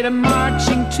played a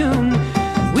marching tune.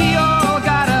 We all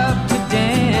got up to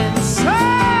dance,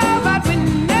 oh, but we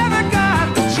never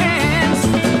got the chance,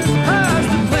 'cause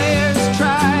the players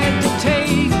tried to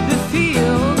take the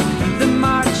field. The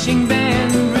marching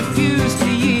band refused to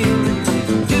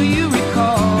yield. Do you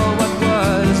recall what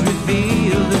was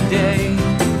revealed today?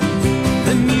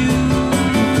 The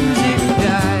music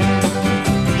died.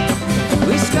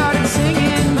 We started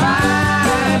singing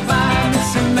bye bye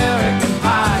Miss American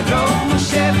Pie. Drove my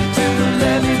Chevy to the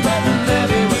levee, but the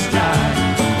levee was dry.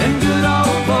 Them good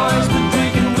old boys were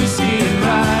drinking whiskey and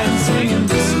rye and singing,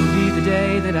 this'll be the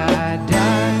day that I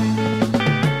die.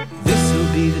 This'll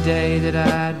be the day that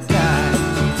I die.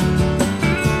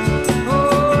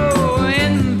 Oh,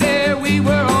 and there we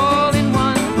were all in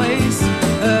one place,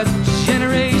 a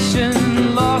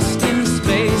generation lost in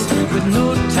space with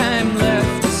no time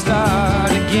left to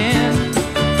start again.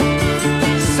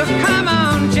 So come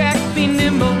on, Jack, be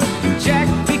nimble, Jack,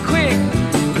 be quick.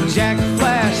 Jack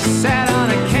Flash sat on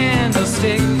a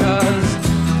candlestick, 'cause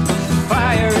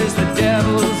fire is the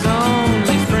devil's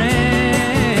only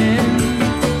friend.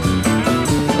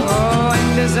 Oh,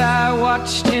 and as I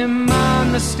watched him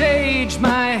on the stage,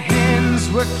 my hands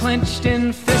were clenched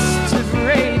in fists of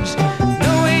rage.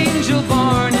 No angel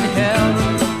born in hell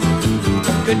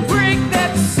could break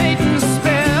that Satan's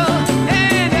spell.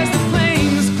 And as the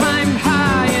flames climbed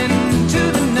high into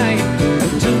the night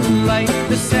to light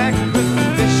the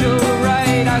sacrificial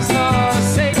rite, I saw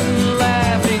Satan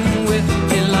laughing with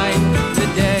delight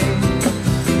today.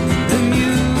 The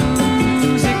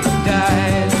music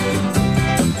died.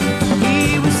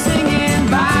 He was singing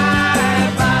bye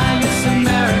bye Miss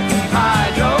American Pie.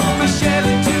 Drove my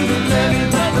Chevy to the levee,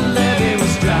 but the levee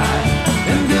was dry.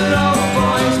 Them good old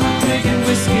boys were drinking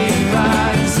whiskey and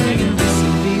rye and singing,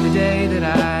 this'll be the day that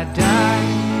I die.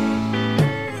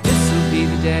 This'll be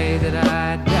the day that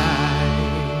I die.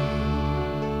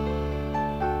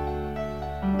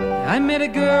 I met a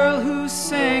girl who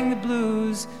sang the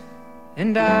blues,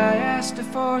 and I asked her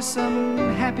for some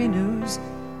happy news,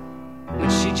 but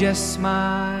she just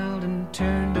smiled and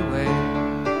turned away.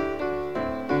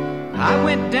 I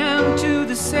went down to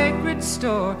the sacred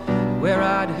store where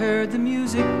I'd heard the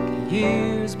music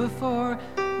years before,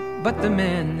 but the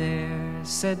man there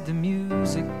said the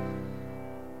music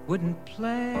wouldn't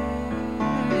play.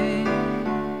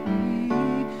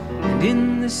 And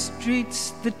in the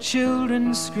streets the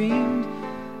children screamed,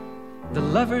 the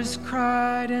lovers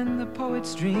cried and the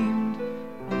poets dreamed,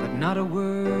 but not a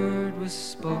word was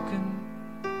spoken.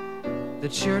 The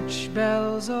church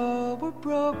bells all were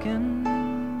broken,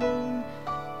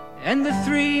 and the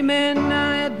three men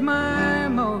I admire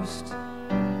most,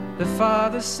 the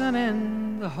Father, Son,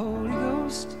 and the Holy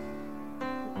Ghost,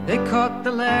 they caught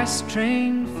the last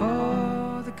train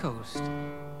for the coast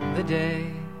the day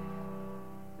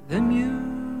the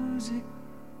music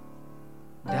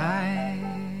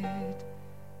died.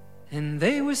 and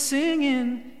they were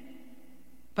singing,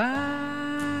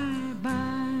 bye,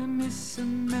 bye, Miss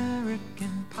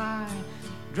American Pie.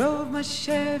 Drove my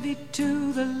Chevy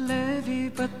to the levee,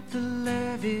 but the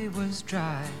levee was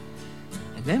dry.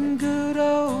 And them good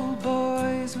old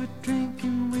boys were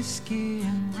drinking whiskey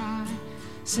and rye,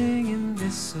 singing,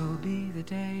 this'll be the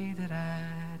day that I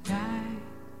die.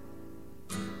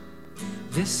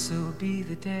 This'll be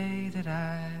the day that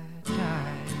I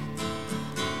die.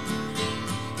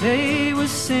 They were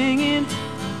singing,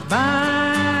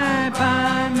 bye,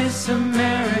 bye, Miss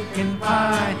American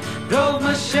Pie. Drove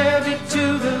my Chevy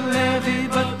to the levee,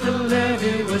 but the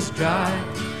levee was dry.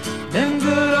 Them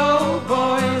good old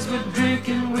boys were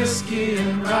drinking whiskey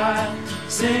and rye,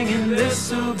 singing,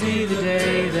 this'll be the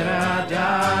day that I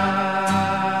die.